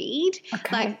would need.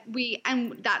 Okay.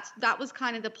 Like that was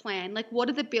kind of the plan. Like, what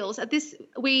are the bills? At this,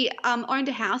 we owned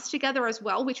a house together as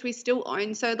well, which we still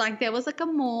own. So like, there was like a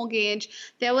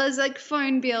mortgage, there was like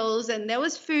phone bills, and there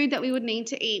was food that we would need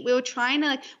to eat. We were trying to,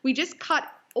 like, we just cut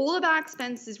all of our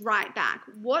expenses right back.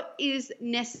 What is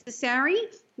necessary?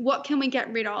 What can we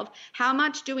get rid of? How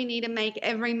much do we need to make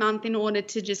every month in order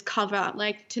to just cover,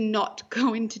 like, to not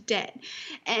go into debt?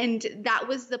 And that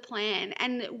was the plan.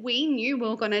 And we knew we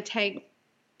were going to take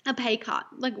a pay cut.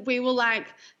 Like, we were like,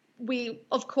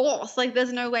 of course, like,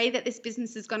 there's no way that this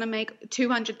business is going to make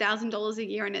 $200,000 a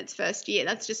year in its first year.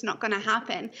 That's just not going to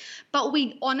happen. But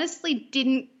we honestly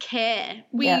didn't care.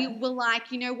 We were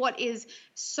like, you know what is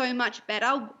so much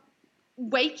better?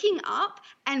 Waking up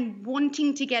and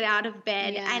wanting to get out of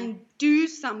bed and do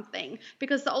something,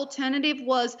 because the alternative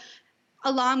was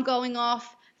alarm going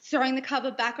off, throwing the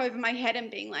cover back over my head and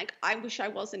being like, I wish I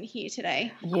wasn't here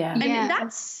today. Yeah. And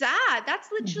that's sad. That's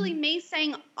literally me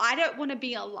saying, I don't want to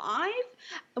be alive.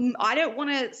 I don't want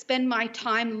to spend my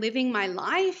time living my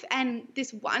life. And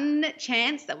this one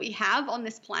chance that we have on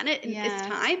this planet in this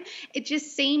time, it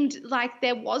just seemed like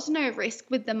there was no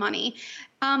risk with the money.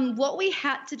 What we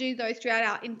had to do, though, throughout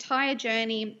our entire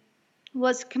journey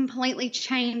was completely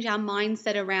change our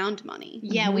mindset around money.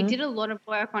 Yeah, we did a lot of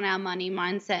work on our money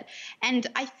mindset. And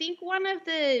I think one of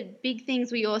the big things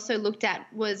we also looked at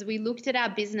was we looked at our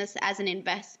business as an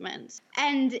investment.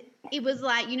 And it was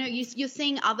like, you know, you're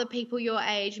seeing other people your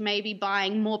age maybe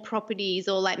buying more properties,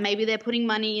 or like maybe they're putting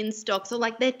money in stocks, or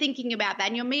like they're thinking about that,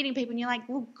 and you're meeting people and you're like,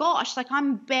 well, gosh, like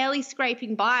I'm barely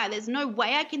scraping by. There's no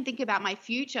way I can think about my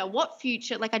future. What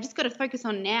future? Like I just got to focus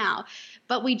on now.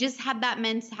 But we just had that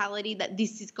mentality that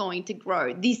this is going to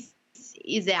grow. This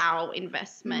is our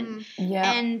investment.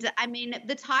 And I mean,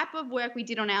 the type of work we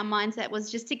did on our mindset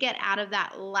was just to get out of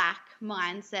that lack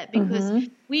mindset, because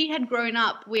we had grown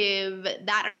up with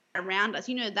that around us,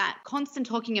 you know, that constant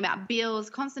talking about bills,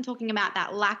 constant talking about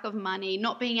that lack of money,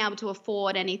 not being able to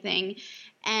afford anything.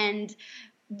 And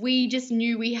we just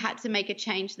knew we had to make a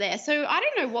change there. So I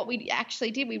don't know what we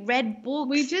actually did. We read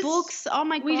books. Oh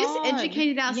my God. We just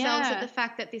educated ourselves at the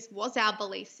fact that this was our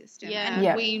belief system.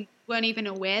 And we weren't even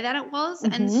aware that it was.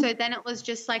 And so then it was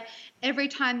just like every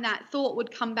time that thought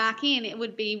would come back in, it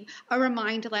would be a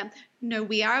reminder like, no,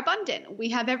 we are abundant. We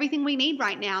have everything we need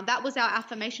right now. That was our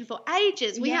affirmation for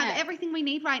ages. We have everything we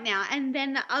need right now. And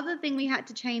then the other thing we had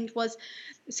to change was,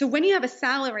 so when you have a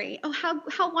salary, oh,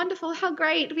 how wonderful, how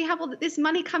great. We have all this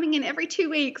money coming in every 2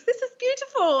 weeks. This is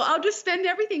beautiful. I'll just spend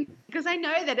everything because I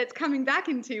know that it's coming back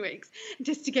in 2 weeks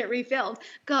just to get refilled.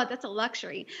 God, that's a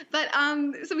luxury. But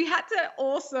so we had to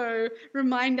also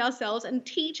remind ourselves and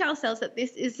teach ourselves that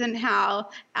this isn't how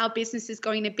our business is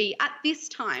going to be at this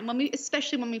time,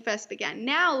 especially when we first began.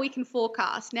 Now we can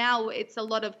forecast. Now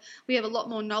we have a lot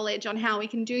more knowledge on how we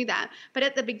can do that. But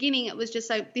at the beginning, it was just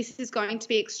like, this is going to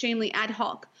be extremely ad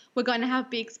hoc. We're going to have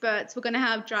big spurts. We're going to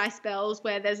have dry spells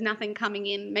where there's nothing coming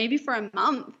in, maybe for a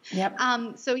month.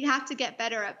 So we have to get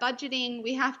better at budgeting.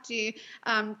 We have to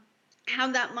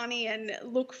have that money and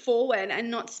look forward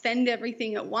and not spend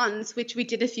everything at once, which we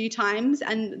did a few times.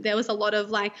 And there was a lot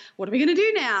of like, what are we going to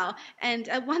do now? And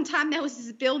at one time there was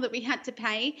this bill that we had to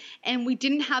pay and we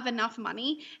didn't have enough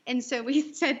money. And so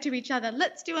we said to each other,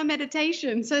 let's do a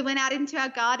meditation. So we went out into our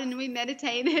garden and we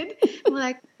meditated. We're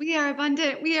like, we are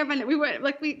abundant. We are abundant. We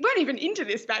weren't even into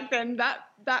this back then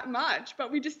that much,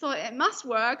 but we just thought it must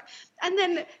work. And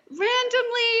then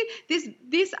randomly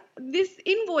this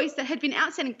invoice that had been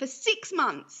outstanding for 6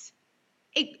 months,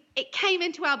 it came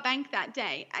into our bank that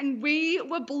day and we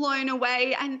were blown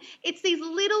away. And it's these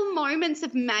little moments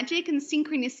of magic and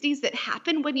synchronicities that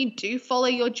happen when you do follow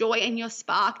your joy and your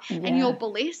spark and your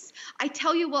bliss. I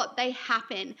tell you what, they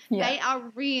happen. They are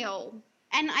real.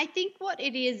 And I think what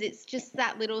it is, it's just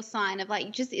that little sign of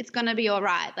like, just it's going to be all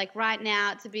right. Like right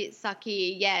now it's a bit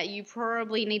sucky. Yeah, you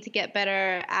probably need to get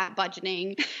better at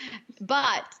budgeting,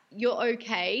 but you're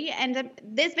okay. And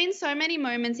there's been so many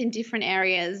moments in different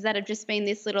areas that have just been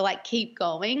this little like keep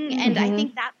going. And I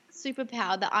think that's the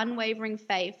superpower, the unwavering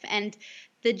faith and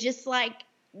the just like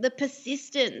the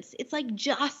persistence. It's like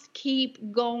just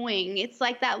keep going. It's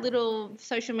like that little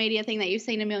social media thing that you've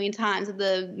seen a million times of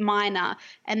the miner,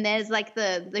 and there's like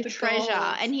the treasure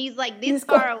goals. and he's like this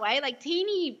far away, like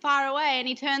teeny far away, and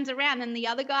he turns around and the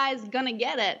other guy's gonna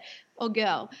get it, or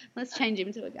girl, let's change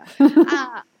him to a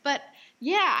girl. But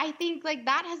yeah, I think like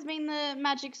that has been the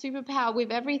magic superpower with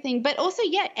everything, but also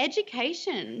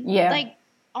education. Like,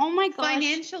 oh my gosh.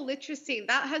 Financial literacy,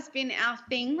 that has been our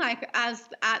thing, like as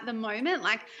at the moment,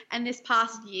 like, and this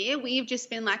past year, we've just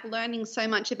been like learning so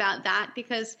much about that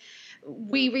because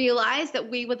we realized that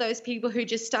we were those people who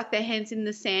just stuck their heads in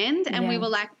the sand and we were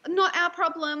like, not our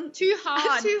problem, too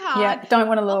hard. Yeah, don't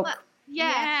want to look. But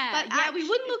we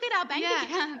wouldn't look at our bank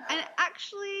account. And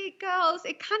actually, girls,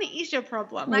 it kind of is your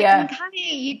problem. Like,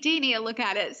 you do need to look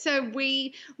at it. So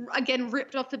we, again,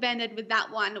 ripped off the Band-Aid with that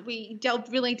one. We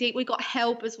delved really deep. We got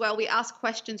help as well. We asked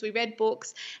questions. We read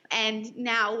books. And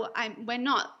now we're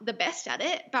not the best at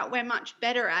it, but we're much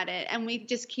better at it. And we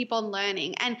just keep on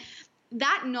learning. And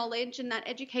that knowledge and that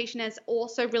education has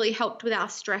also really helped with our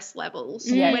stress levels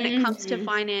when it comes to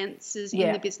finances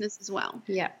in the business as well.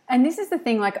 Yeah. And this is the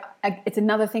thing, like, it's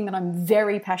another thing that I'm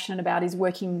very passionate about is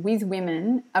working with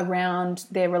women around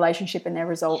their relationship and their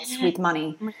results with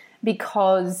money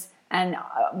because, and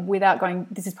without going,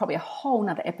 this is probably a whole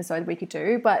nother episode we could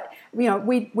do, but, we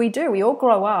all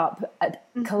grow up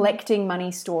collecting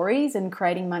money stories and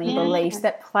creating money beliefs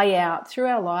that play out through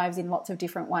our lives in lots of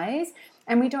different ways.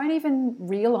 And we don't even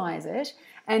realize it.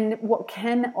 And what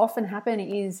can often happen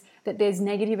is that there's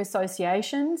negative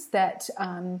associations that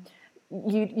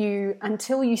you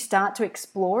until you start to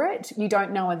explore it, you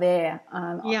don't know are there.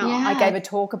 I gave a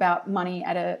talk about money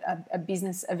at a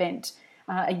business event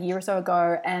a year or so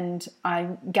ago, and I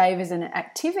gave as an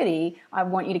activity, I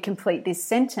want you to complete this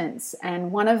sentence.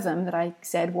 And one of them that I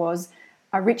said was,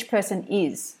 a rich person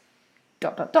is ...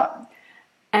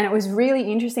 And it was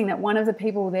really interesting that one of the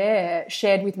people there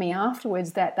shared with me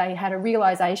afterwards that they had a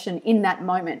realization in that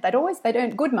moment. They'd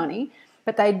earned good money,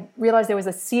 but they realized there was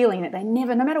a ceiling that they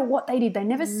never, no matter what they did, they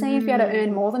never seemed to be able to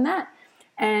earn more than that.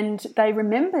 And they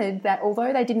remembered that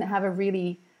although they didn't have a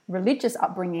really religious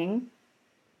upbringing,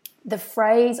 the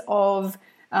phrase of,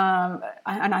 and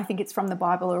I think it's from the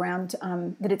Bible around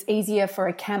that it's easier for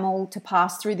a camel to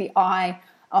pass through the eye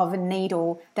of a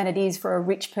needle than it is for a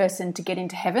rich person to get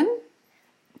into heaven.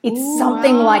 It's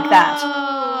something like that.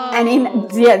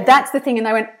 And that's the thing. And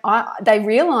they they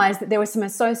realized that there was some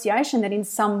association that in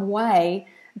some way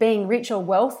being rich or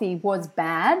wealthy was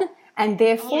bad. And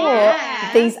therefore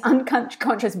these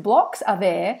unconscious blocks are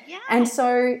there. Yes. And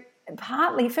so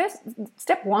partly first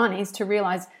step one is to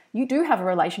realize you do have a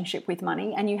relationship with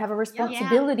money and you have a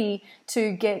responsibility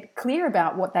to get clear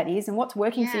about what that is and what's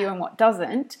working for you and what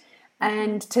doesn't.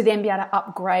 And to then be able to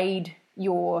upgrade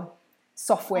your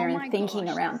software and thinking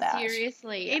around that.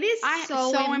 Seriously. It is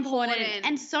so important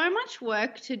and so much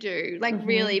work to do, like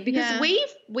really, because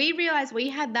we realized we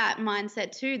had that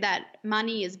mindset too, that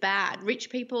money is bad.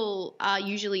 Rich people are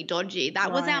usually dodgy.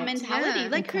 That was our mentality.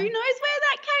 Like who knows where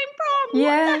that came from?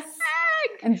 Yes. What the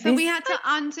heck? And so we had to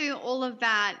undo all of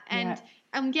that and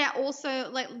also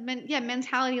like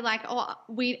mentality like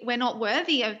we're not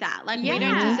worthy of that, like we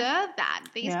don't deserve that,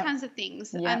 these kinds of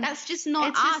things, and that's just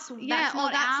not us. That's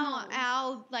not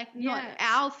our like not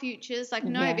our futures, like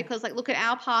because like look at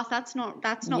our past, that's not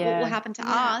what will happen to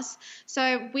us.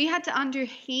 So we had to undo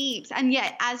heaps, and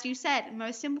yet as you said,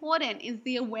 most important is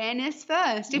the awareness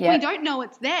first. If we don't know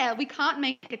it's there, we can't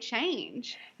make a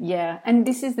change. And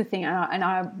this is the thing, and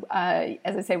I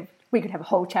as I said, we could have a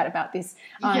whole chat about this,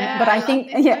 but I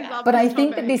think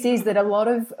that this is that a lot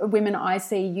of women I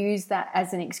see use that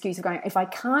as an excuse of going, if I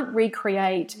can't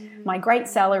recreate my great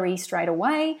salary straight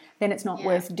away, then it's not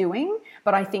worth doing.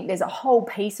 But I think there's a whole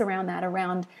piece around that,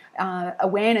 around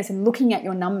awareness and looking at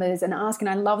your numbers and asking.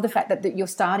 I love the fact that your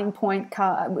starting point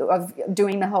of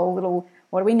doing the whole little,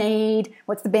 what do we need?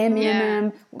 What's the bare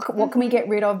minimum? What can we get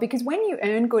rid of? Because when you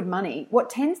earn good money, what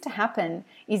tends to happen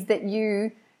is that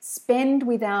you spend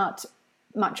without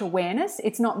much awareness.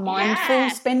 It's not mindful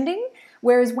spending.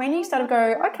 Whereas when you start to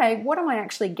go, okay, what am I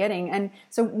actually getting? And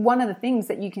so one of the things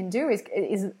that you can do is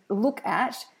look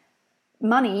at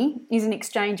money is an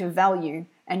exchange of value,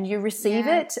 and you receive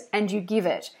it and you give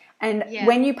it. And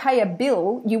when you pay a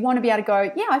bill, you want to be able to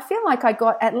go, yeah, I feel like I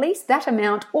got at least that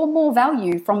amount or more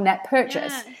value from that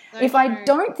purchase. If I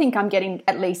don't think I'm getting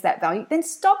at least that value, then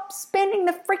stop spending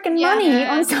the freaking money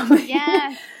on something.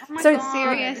 Yeah. Oh my God.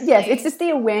 Seriously. Yes, it's just the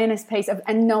awareness piece of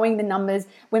and knowing the numbers.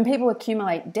 When people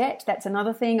accumulate debt, that's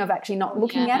another thing of actually not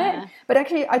looking at it. But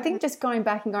actually, I think just going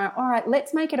back and going, all right,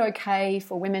 let's make it okay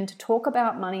for women to talk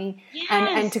about money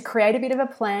and to create a bit of a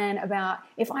plan about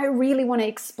if I really want to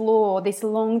explore this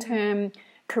long-term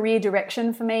career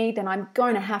direction for me, then I'm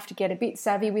going to have to get a bit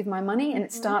savvy with my money, and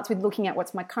it starts with looking at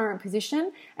what's my current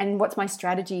position and what's my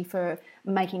strategy for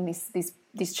making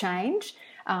this change.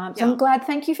 So I'm glad,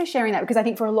 thank you for sharing that, because I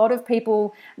think for a lot of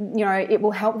people, you know, it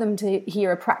will help them to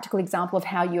hear a practical example of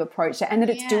how you approach it and that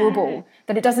it's doable,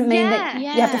 that it doesn't mean that you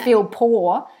have to feel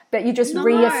poor, but you're just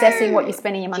reassessing what you're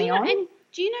spending your money on. And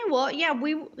do you know what? Yeah,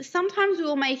 sometimes we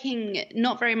were making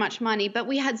not very much money, but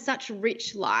we had such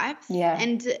rich lives. Yeah.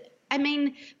 And I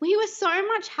mean, we were so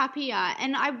much happier,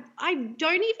 and I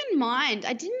don't even mind.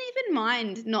 I didn't even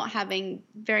mind not having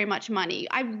very much money.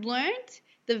 I learned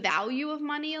the value of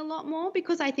money a lot more,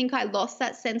 because I think I lost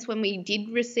that sense when we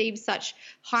did receive such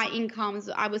high incomes.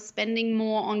 I was spending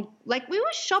more on, like, we were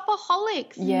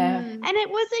shopaholics. Yeah. And it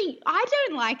was I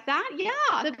don't like that.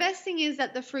 Yeah. The best thing is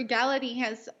that the frugality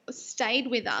has stayed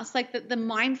with us, like the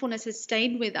mindfulness has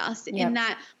stayed with us in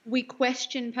that we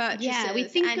question purchases. Yeah, we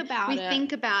think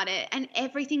about it. And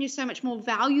everything is so much more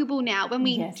valuable now. When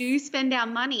we do spend our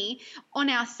money on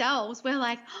ourselves, we're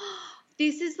like,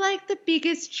 this is like the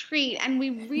biggest treat, and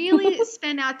we really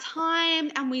spend our time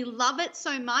and we love it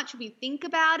so much. We think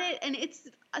about it, and it's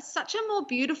such a more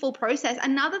beautiful process.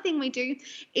 Another thing we do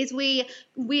is we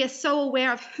are so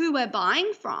aware of who we're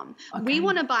buying from. Okay. We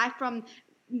want to buy from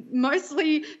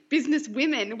mostly business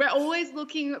women. We're always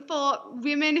looking for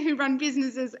women who run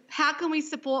businesses. How can we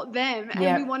support them? And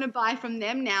we want to buy from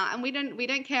them now. And we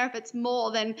don't care if it's more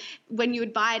than when you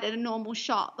would buy it at a normal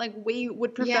shop. Like, we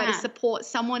would prefer to support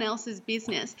someone else's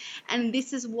business. And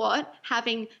this is what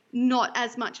having not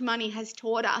as much money has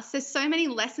taught us. There's so many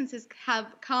lessons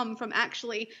have come from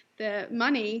actually the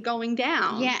money going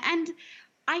down. Yeah, and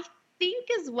I think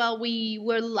as well we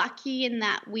were lucky in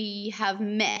that we have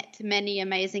met many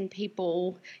amazing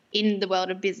people in the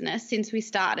world of business since we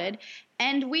started,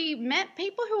 and we met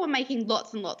people who were making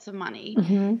lots and lots of money,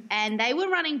 and they were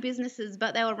running businesses,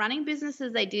 but they were running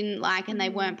businesses they didn't like and they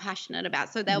weren't passionate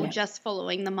about, so they were just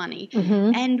following the money.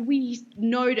 And we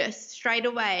noticed straight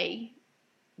away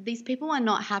these people are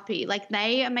not happy. Like,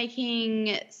 they are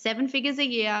making 7 figures a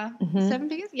year. 7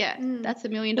 figures? Yeah, that's $1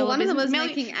 million. Well, one of them was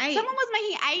making 8. Someone was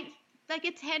making 8. Like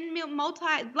a $10 million.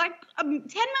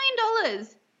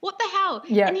 What the hell?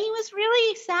 Yep. And he was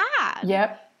really sad.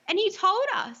 Yep. And he told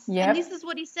us. Yep. And this is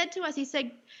what he said to us. He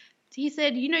said,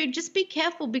 you know, just be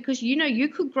careful, because, you know, you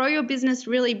could grow your business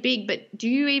really big, but do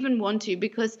you even want to?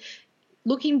 Because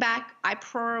looking back, I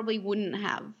probably wouldn't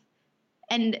have.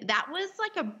 And that was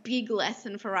like a big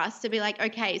lesson for us to be like,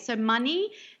 okay, so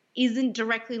money isn't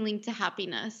directly linked to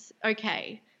happiness.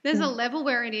 Okay. There's a level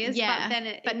where it is, but then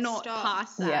it not stops.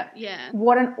 past that. Yeah.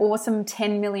 What an awesome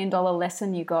 $10 million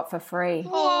lesson you got for free.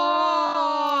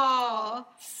 Oh,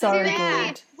 so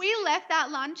good. We left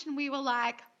that lunch and we were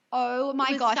like, oh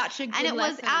my gosh. Such a good and it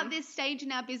lesson. was at this stage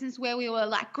in our business where we were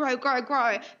like, grow,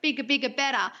 bigger,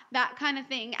 better, that kind of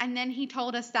thing. And then he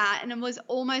told us that, and it was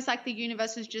almost like the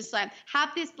universe was just like,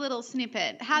 have this little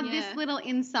snippet, have this little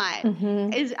insight.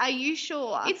 Are you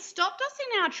sure? It stopped us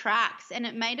in our tracks, and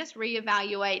it made us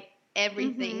reevaluate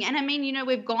everything. And I mean, you know,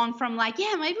 we've gone from like,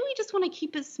 yeah, maybe we just want to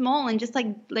keep it small and just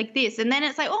like this, and then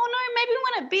it's like, oh no, maybe we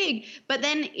want it big. But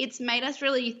then it's made us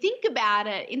really think about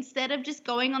it instead of just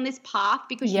going on this path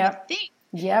because you think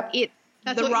it's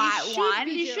that's the what right one.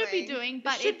 You should be doing,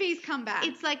 but the should be's come back.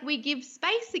 It's like we give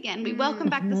space again. We welcome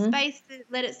back the space to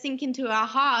let it sink into our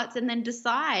hearts and then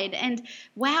decide. And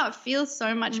wow, it feels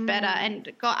so much better.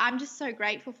 And God, I'm just so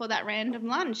grateful for that random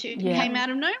lunch. It came out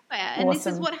of nowhere. And this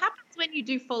is what happens when you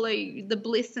do follow the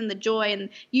bliss and the joy, and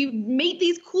you meet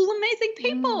these cool, amazing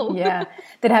people.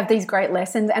 That have these great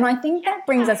lessons. And I think that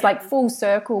brings us like full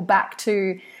circle back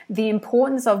to the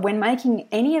importance of when making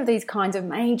any of these kinds of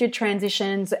major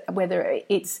transitions, whether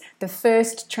it's the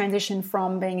first transition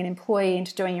from being an employee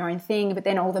into doing your own thing, but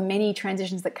then all the many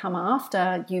transitions that come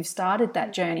after you've started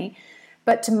that journey,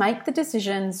 but to make the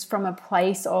decisions from a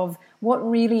place of what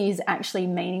really is actually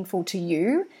meaningful to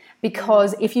you.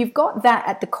 Because if you've got that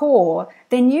at the core,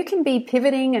 then you can be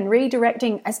pivoting and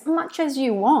redirecting as much as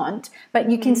you want, but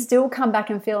you can still come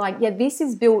back and feel like, yeah, this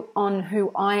is built on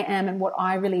who I am and what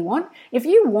I really want. If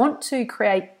you want to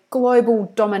create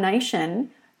global domination,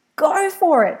 go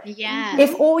for it. Yeah.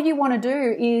 If all you want to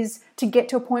do is to get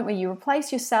to a point where you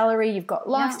replace your salary, you've got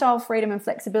lifestyle freedom and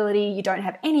flexibility, you don't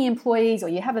have any employees or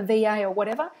you have a VA or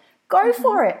whatever, go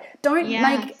for it. Don't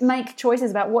make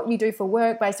choices about what you do for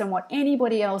work based on what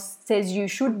anybody else says you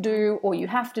should do or you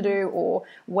have to do or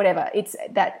whatever. It's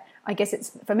that, I guess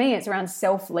it's, for me, it's around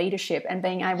self-leadership and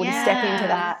being able to step into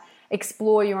that,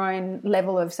 explore your own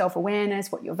level of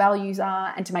self-awareness, what your values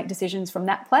are, and to make decisions from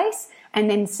that place and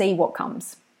then see what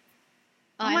comes.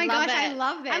 Oh my gosh, I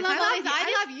love this. I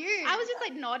love you. I was just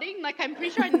like nodding. Like I'm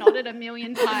pretty sure I nodded a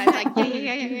million times. Like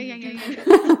yeah.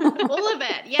 All of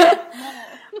it. Yeah.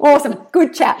 Awesome.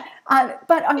 Good chat.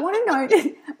 But I want to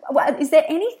know, is there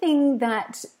anything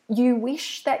that you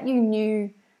wish that you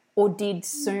knew or did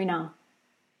sooner?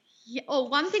 Yeah, well,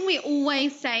 one thing we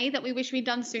always say that we wish we'd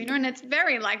done sooner, and it's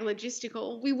very like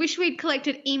logistical, we wish we'd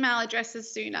collected email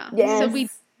addresses sooner. Yes. So we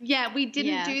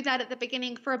didn't do that at the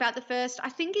beginning for about the first, I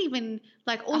think even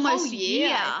like almost a whole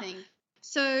year. I think.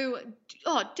 So,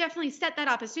 definitely set that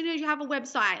up as soon as you have a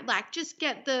website. Like, just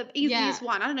get the easiest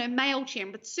one. I don't know,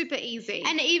 MailChimp. It's super easy.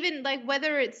 And even like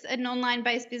whether it's an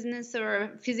online-based business or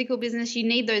a physical business, you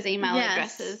need those email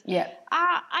addresses. Yeah.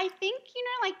 I think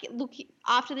look,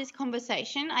 after this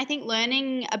conversation, I think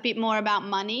learning a bit more about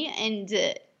money and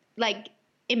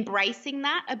embracing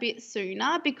that a bit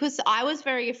sooner, because I was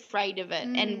very afraid of it,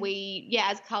 and we,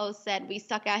 as Carlos said, we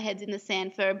stuck our heads in the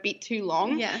sand for a bit too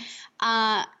long. Yes.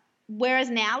 Whereas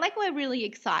now, like, we're really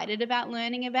excited about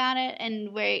learning about it,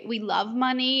 and we love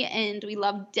money and we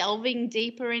love delving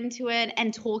deeper into it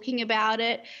and talking about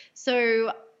it.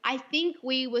 So I think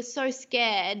we were so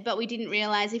scared, but we didn't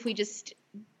realize if we just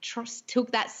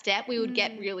took that step, we would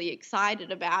get really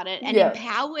excited about it and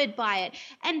empowered by it.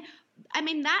 And I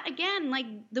mean, that again, like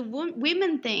the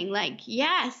women thing, like,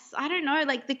 yes, I don't know,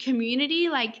 like the community,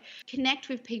 like connect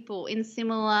with people in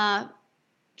similar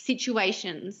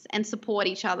situations and support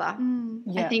each other.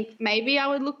 I think maybe I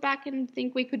would look back and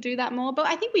think we could do that more, but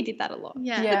I think we did that a lot.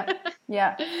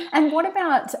 Yeah. And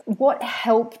what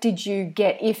help did you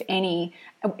get, if any,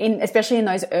 especially in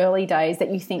those early days,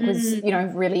 that you think was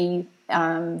really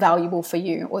valuable for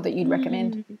you or that you'd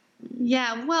recommend?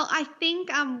 Yeah, well, I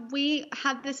think we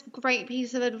had this great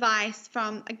piece of advice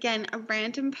from, again, a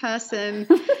random person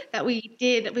that we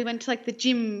did. We went to like the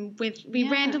gym we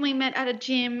randomly met at a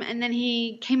gym, and then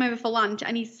he came over for lunch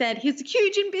and he said, he's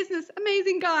huge in business,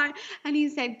 amazing guy. And he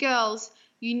said, girls,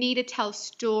 you need to tell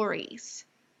stories.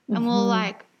 And we're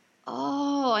like,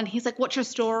 oh, and he's like, what's your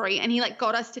story? And he like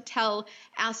got us to tell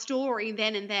our story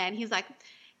then and there. And he's like,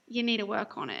 you need to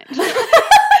work on it.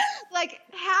 Like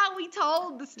how we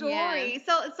told the story. Yeah.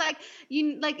 So it's like,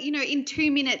 in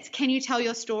 2 minutes, can you tell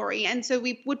your story? And so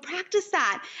we would practice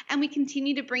that, and we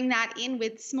continue to bring that in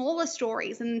with smaller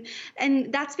stories.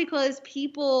 And that's because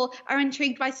people are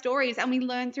intrigued by stories, and we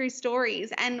learn through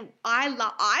stories. And I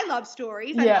love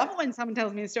stories. I love it when someone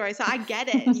tells me a story. So I get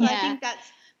it. So I think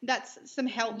that's some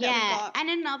help that we got. And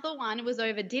another one was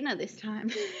over dinner this time.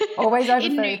 Always over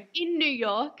food. In New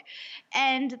York.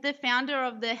 And the founder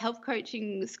of the health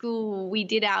coaching school we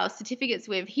did our certificates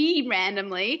with, he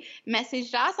randomly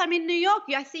messaged us, I'm in New York.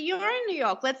 I see you're in New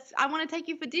York. I want to take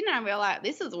you for dinner. And we were like,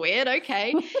 this is weird.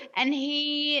 Okay. And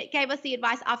he gave us the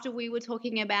advice after we were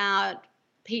talking about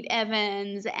Pete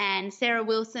Evans and Sarah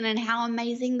Wilson and how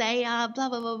amazing they are, blah,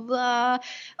 blah, blah, blah.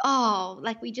 Oh,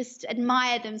 like we just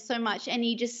admire them so much. And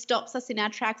he just stops us in our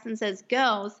tracks and says,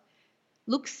 girls,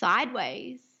 look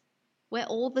sideways. We're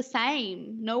all the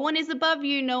same. No one is above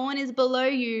you. No one is below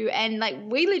you. And like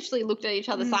we literally looked at each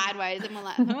other sideways and we're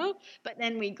like, huh? But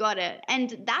then we got it.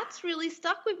 And that's really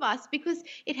stuck with us because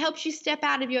it helps you step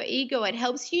out of your ego. It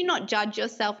helps you not judge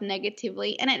yourself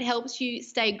negatively, and it helps you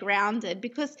stay grounded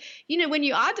because, when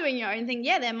you are doing your own thing,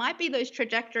 there might be those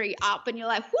trajectory up and you're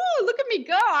like, whoo, look at me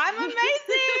go. I'm amazing.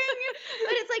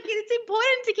 But it's like, it's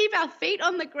important to keep our feet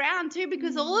on the ground too,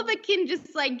 because all of it can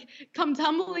just like come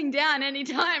tumbling down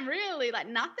anytime, really. Like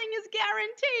nothing is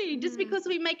guaranteed. Just because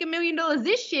we make $1 million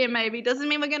this year maybe doesn't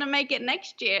mean we're going to make it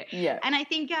next year. Yeah. And I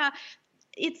think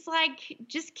it's like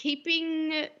just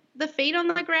keeping the feet on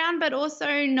the ground, but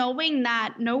also knowing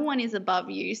that no one is above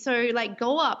you. So like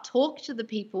go up, talk to the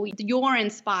people you're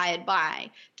inspired by.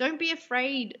 Don't be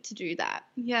afraid to do that.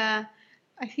 Yeah.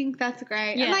 I think that's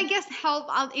great. Yeah. And I guess help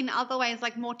in other ways,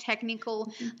 like more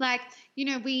technical, like,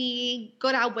 we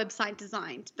got our website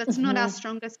designed. That's not our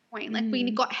strongest point. Like we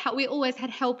got help. We always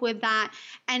had help with that,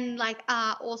 and like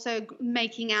also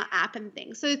making our app and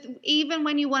things. So even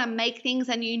when you want to make things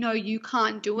and you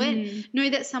can't do it, know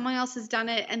that someone else has done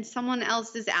it and someone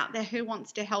else is out there who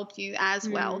wants to help you as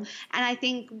well. And I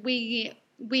think we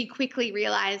we quickly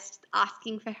realized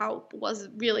asking for help was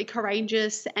really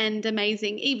courageous and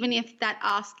amazing, even if that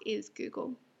ask is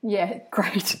Google. Yeah,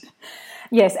 great.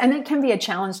 Yes, and it can be a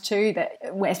challenge too, that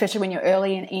especially when you're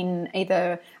early in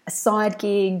either a side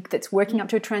gig that's working up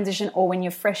to a transition, or when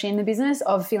you're fresh in the business,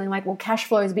 of feeling like, well, cash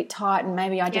flow is a bit tight and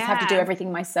maybe I just have to do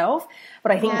everything myself.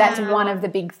 But I think that's one of the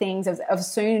big things of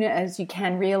soon as you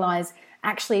can realize,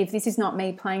 actually, if this is not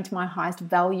me playing to my highest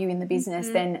value in the business,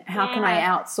 then how can I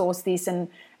outsource this and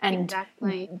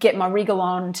get my wriggle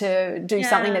on to do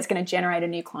something that's going to generate a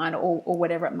new client or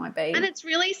whatever it might be. And it's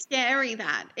really scary,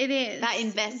 that it is. That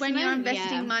investment. When you're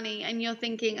investing money and you're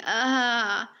thinking,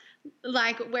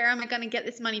 like, where am I going to get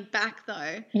this money back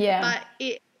though? Yeah. But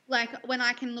it, like, when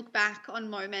I can look back on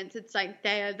moments, it's like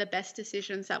they are the best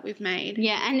decisions that we've made.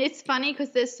 Yeah, and it's funny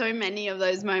because there's so many of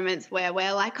those moments where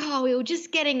we're like, oh, we were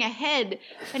just getting ahead,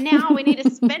 and now we need to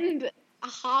spend a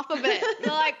half of it.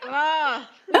 You're like,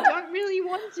 we don't really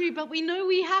want to, but we know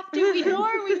we have to. We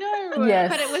know. Yes.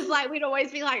 But it was like, we'd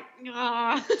always be like,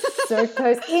 So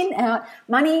close, in, out.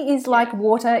 Money is like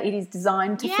water. It is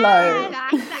designed to flow.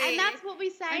 Exactly. And that's what we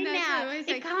say now.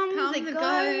 It comes, it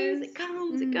goes. It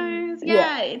comes, it goes.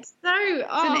 Yeah. It's so... It's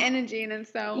an energy in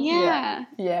itself.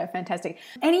 Yeah, fantastic.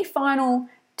 Any final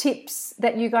tips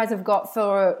that you guys have got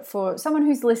for someone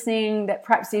who's listening that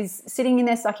perhaps is sitting in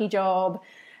their sucky job,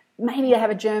 maybe they have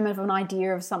a germ of an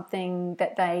idea of something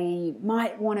that they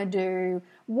might want to do?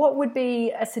 What would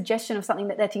be a suggestion of something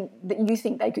that you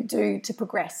think they could do to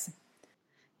progress?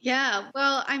 Yeah,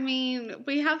 well, I mean,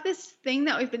 we have this thing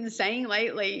that we've been saying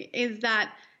lately, is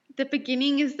that the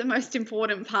beginning is the most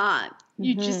important part.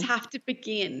 You just have to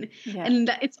begin. Yeah. And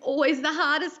it's always the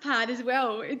hardest part as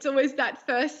well. It's always that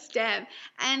first step.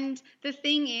 And the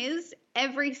thing is,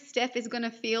 every step is going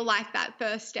to feel like that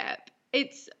first step.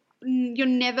 You're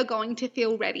never going to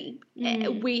feel ready.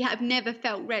 We have never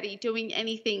felt ready doing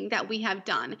anything that we have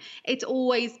done. It's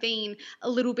always been a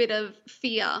little bit of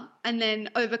fear and then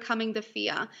overcoming the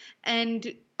fear.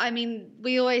 And I mean,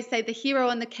 we always say the hero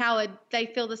and the coward, they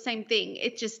feel the same thing.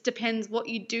 It just depends what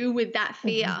you do with that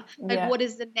fear. Like, what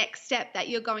is the next step that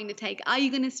you're going to take? Are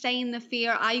you going to stay in the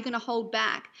fear? Are you going to hold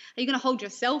back? Are you going to hold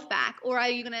yourself back? Or are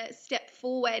you going to step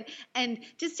forward and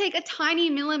just take a tiny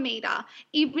millimeter,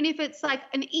 even if it's like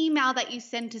an email that you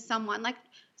send to someone, like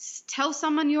tell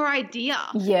someone your idea.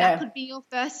 That could be your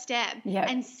first step,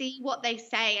 and see what they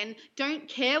say, and don't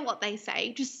care what they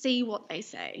say, just see what they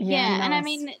say. Nice. And I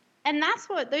mean, and that's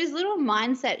what those little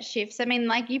mindset shifts. I mean,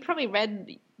 like, you probably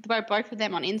read both of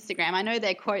them on Instagram. I know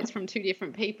they're quotes from two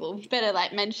different people. Better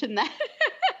like mention that.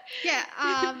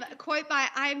 Quote by,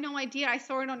 I have no idea. I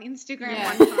saw it on Instagram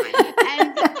one time.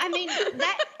 And I mean,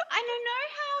 that, I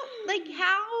don't know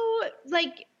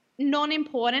how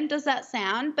non-important does that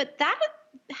sound, but that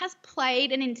has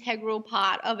played an integral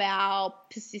part of our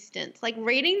persistence. Like,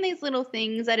 reading these little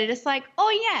things that are just like, oh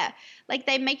yeah, like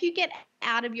they make you get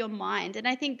out of your mind. And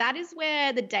I think that is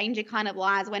where the danger kind of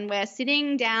lies, when we're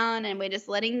sitting down and we're just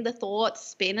letting the thoughts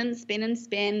spin and spin and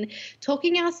spin,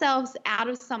 talking ourselves out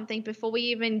of something before we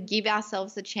even give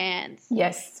ourselves a chance.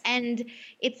 Yes. And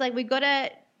it's like, we've got to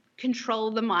control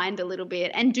the mind a little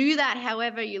bit and do that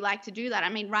however you like to do that. I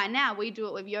mean, right now we do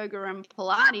it with yoga and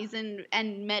Pilates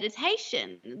and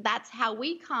meditation. That's how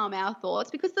we calm our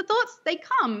thoughts, because the thoughts, they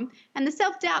come and the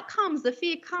self-doubt comes, the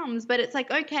fear comes, but it's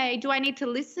like, okay, do I need to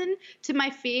listen to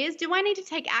my fears? Do I need to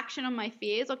take action on my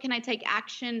fears, or can I take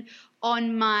action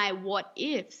on my what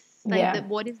ifs? Like,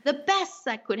 what is the best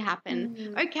that could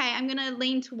happen? Okay, I'm going to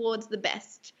lean towards the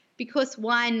best, because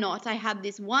why not? I have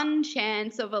this one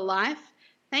chance of a life.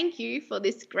 Thank you for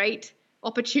this great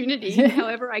opportunity,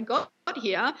 however I got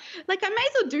here. Like, I may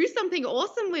as well do something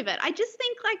awesome with it. I just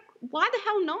think, like, why the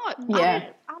hell not? Yeah.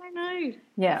 I don't know.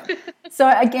 Yeah. So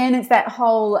again, it's that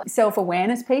whole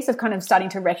self-awareness piece of kind of starting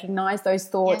to recognize those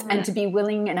thoughts and to be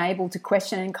willing and able to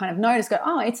question and kind of notice, go,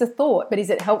 oh, it's a thought, but is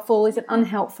it helpful? Is it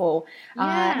unhelpful?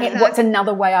 What's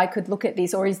another way I could look at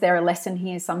this? Or is there a lesson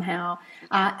here somehow?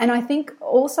 And I think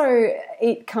also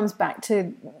it comes back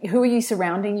to, who are you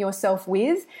surrounding yourself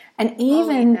with? And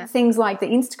even things like the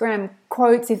Instagram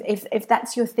quotes, if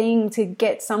that's your thing, to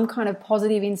get some kind of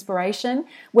positive inspiration,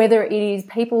 whether it is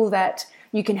people that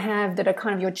you can have that are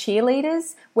kind of your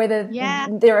cheerleaders, whether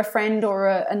they're a friend or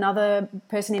another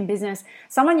person in business,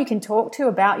 someone you can talk to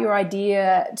about your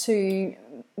idea to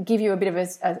give you a bit of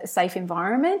a safe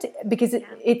environment, because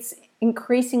it's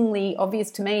increasingly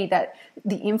obvious to me that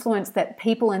the influence that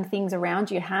people and things around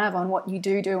you have on what you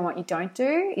do and what you don't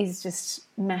do is just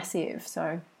massive.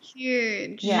 So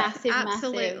huge. Massive.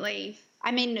 Absolutely.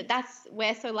 I mean,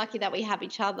 we're so lucky that we have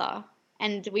each other.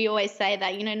 And we always say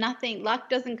that, luck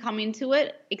doesn't come into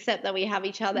it except that we have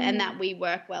each other and that we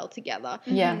work well together.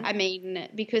 Yeah. I mean,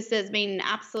 because there's been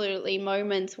absolutely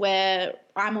moments where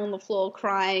I'm on the floor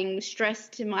crying,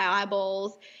 stressed to my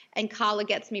eyeballs, and Carla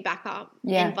gets me back up,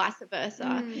 and vice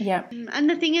versa. Yeah. And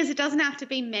the thing is, it doesn't have to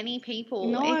be many people.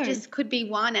 No. It just could be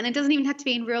one, and it doesn't even have to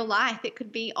be in real life. It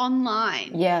could be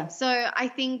online. Yeah. So I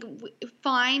think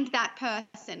find that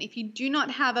person. If you do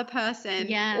not have a person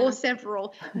or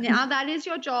several, now that is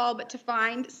your job to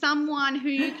find someone who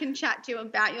you can chat to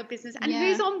about your business and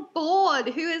who's on board,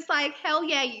 who is like, hell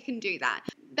yeah, you can do that.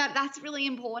 That's really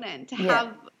important to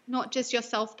have not just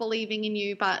yourself believing in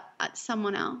you, but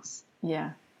someone else.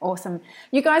 Yeah. Awesome.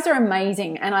 You guys are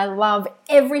amazing, and I love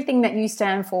everything that you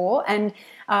stand for. And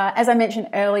as I mentioned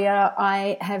earlier,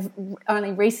 I have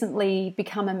only recently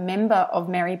become a member of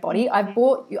Merry Body. I've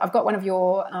got one of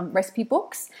your recipe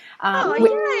books.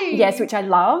 Which I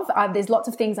love. There's lots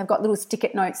of things. I've got little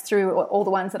stick-it notes through all the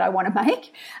ones that I want to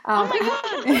make. Oh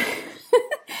my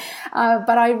God.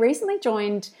 But I recently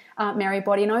joined Merry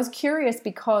Body, and I was curious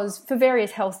because for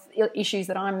various health issues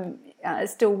that I'm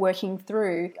still working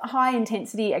through, high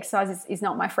intensity exercise is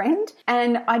not my friend,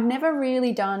 and I'd never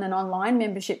really done an online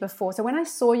membership before. So when I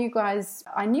saw you guys,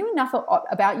 I knew enough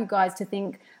about you guys to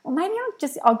think, well, maybe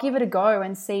I'll give it a go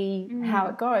and see how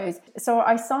it goes. So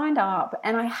I signed up,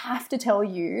 and I have to tell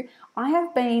you, I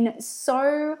have been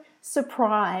so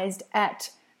surprised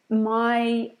at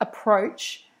my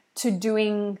approach to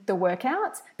doing the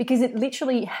workouts, because it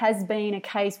literally has been a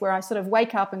case where I sort of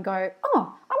wake up and go,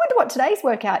 oh, I wonder what today's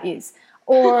workout is,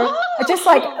 or just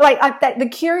the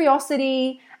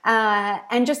curiosity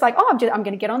and just like, I'm going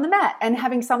to get on the mat and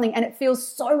having something, and it feels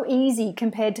so easy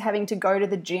compared to having to go to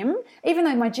the gym, even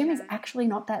though my gym is actually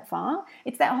not that far.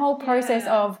 It's that whole process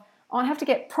of I have to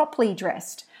get properly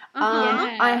dressed.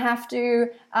 I have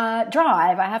to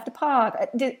drive. I have to park.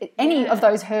 Any of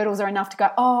those hurdles are enough to go,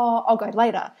 I'll go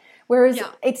later. Whereas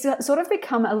it's sort of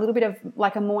become a little bit of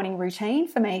like a morning routine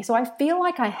for me. So I feel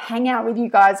like I hang out with you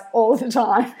guys all the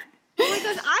time. Oh my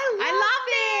gosh, I love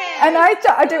it. And I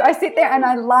do. I sit there and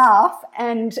I laugh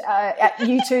and at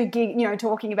you two,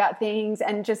 talking about things,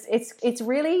 and just it's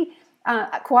really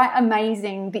quite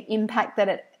amazing the impact that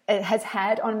it has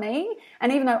had on me.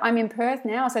 And even though I'm in Perth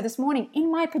now, so this morning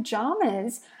in my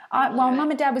pajamas, while Mum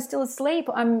and Dad were still asleep,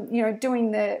 I'm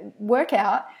doing the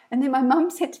workout, and then my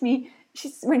mum said to me,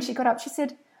 when she got up, she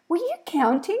said, "Were you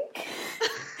counting?"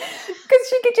 Because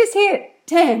she could just hear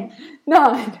 10,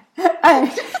 9,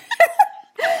 8.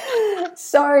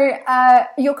 So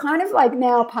you're kind of like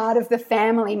now part of the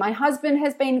family. My husband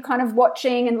has been kind of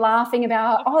watching and laughing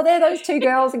about, there are those two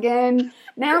girls again.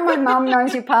 Now my mum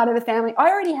knows you're part of the family. I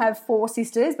already have 4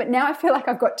 sisters, but now I feel like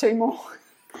I've got 2 more.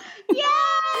 Yay! I'm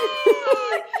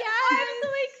so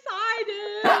excited.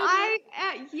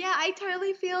 I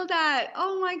totally feel that.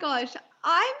 Oh my gosh.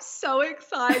 I'm so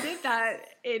excited that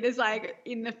it is like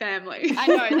in the family. I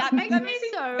know, that makes me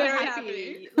so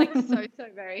happy. Like so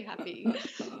very happy.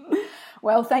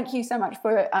 Well, thank you so much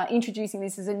for introducing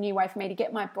this as a new way for me to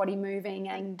get my body moving,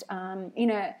 and in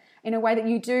a way that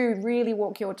you do really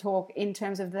walk your talk in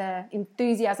terms of the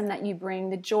enthusiasm that you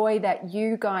bring, the joy that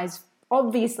you guys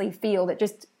obviously feel that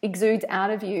just exudes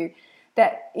out of you,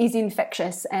 that is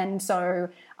infectious. And so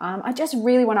I just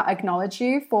really want to acknowledge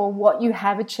you for what you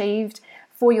have achieved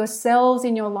for yourselves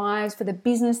in your lives, for the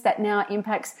business that now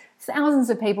impacts thousands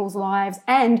of people's lives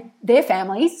and their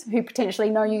families who potentially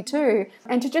know you too.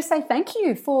 And to just say thank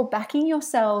you for backing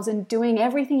yourselves and doing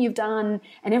everything you've done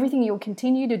and everything you'll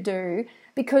continue to do,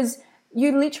 because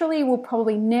you literally will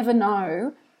probably never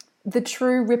know the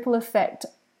true ripple effect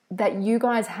that you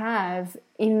guys have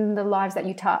in the lives that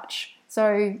you touch.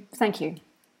 So thank you.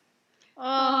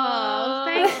 Oh,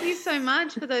 thank you so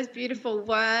much for those beautiful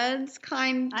words.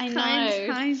 Kind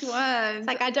words. It's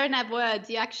like I don't have words.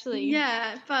 You actually.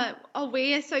 Yeah, but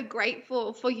we are so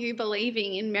grateful for you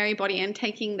believing in Merry Body and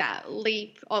taking that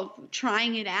leap of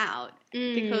trying it out.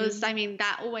 Because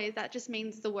that just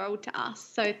means the world to us.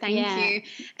 So thank you.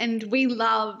 And we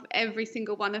love every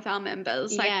single one of our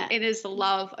members. It is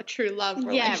a true love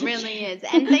relationship. Yeah, it really is.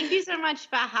 And thank you so much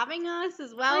for having us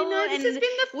as well. I know, this has been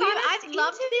the funnest I've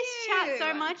loved this chat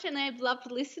so much, and I've loved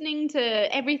listening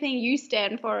to everything you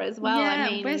stand for as well.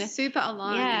 Yeah, we're super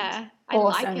aligned. Yeah.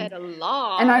 Awesome. I like it a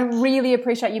lot. And I really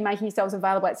appreciate you making yourselves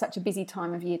available at such a busy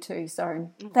time of year too. So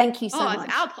thank you so much.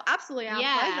 It's absolutely our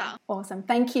pleasure. Awesome.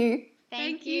 Thank you.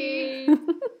 Thank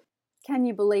you. Can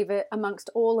you believe it? Amongst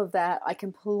all of that, I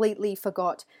completely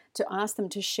forgot to ask them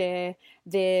to share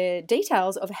their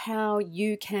details of how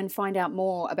you can find out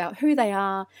more about who they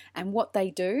are and what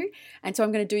they do. And so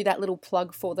I'm going to do that little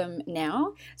plug for them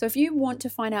now. So if you want to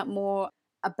find out more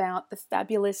about the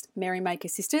fabulous Merrymaker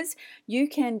Sisters, you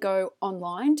can go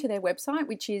online to their website,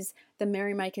 which is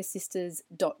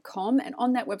themerrymakersisters.com. And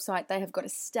on that website, they have got a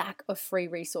stack of free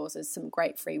resources, some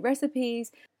great free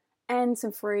recipes, and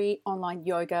some free online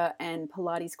yoga and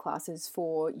Pilates classes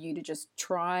for you to just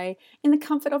try in the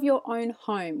comfort of your own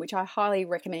home, which I highly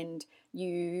recommend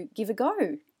you give a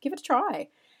go, give it a try.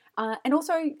 And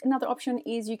also another option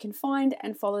is you can find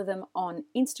and follow them on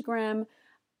Instagram,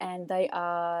 and they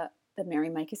are the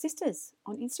Merrymaker Sisters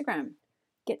on Instagram.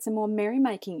 Get some more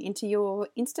merrymaking into your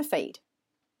Insta feed.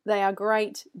 They are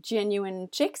great, genuine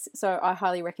chicks, so I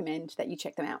highly recommend that you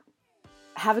check them out.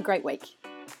 Have a great week.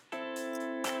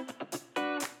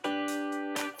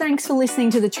 Thanks for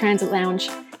listening to the Transit Lounge.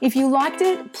 If you liked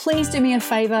it, please do me a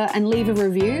favour and leave a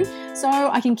review so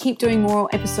I can keep doing more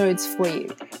episodes for you.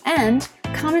 And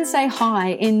come and say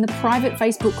hi in the private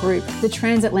Facebook group, The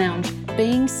Transit Lounge,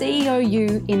 being CEO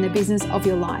you in the business of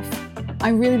your life. I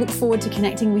really look forward to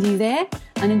connecting with you there.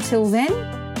 And until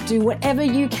then, do whatever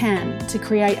you can to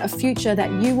create a future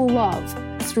that you will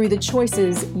love through the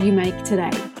choices you make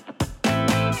today.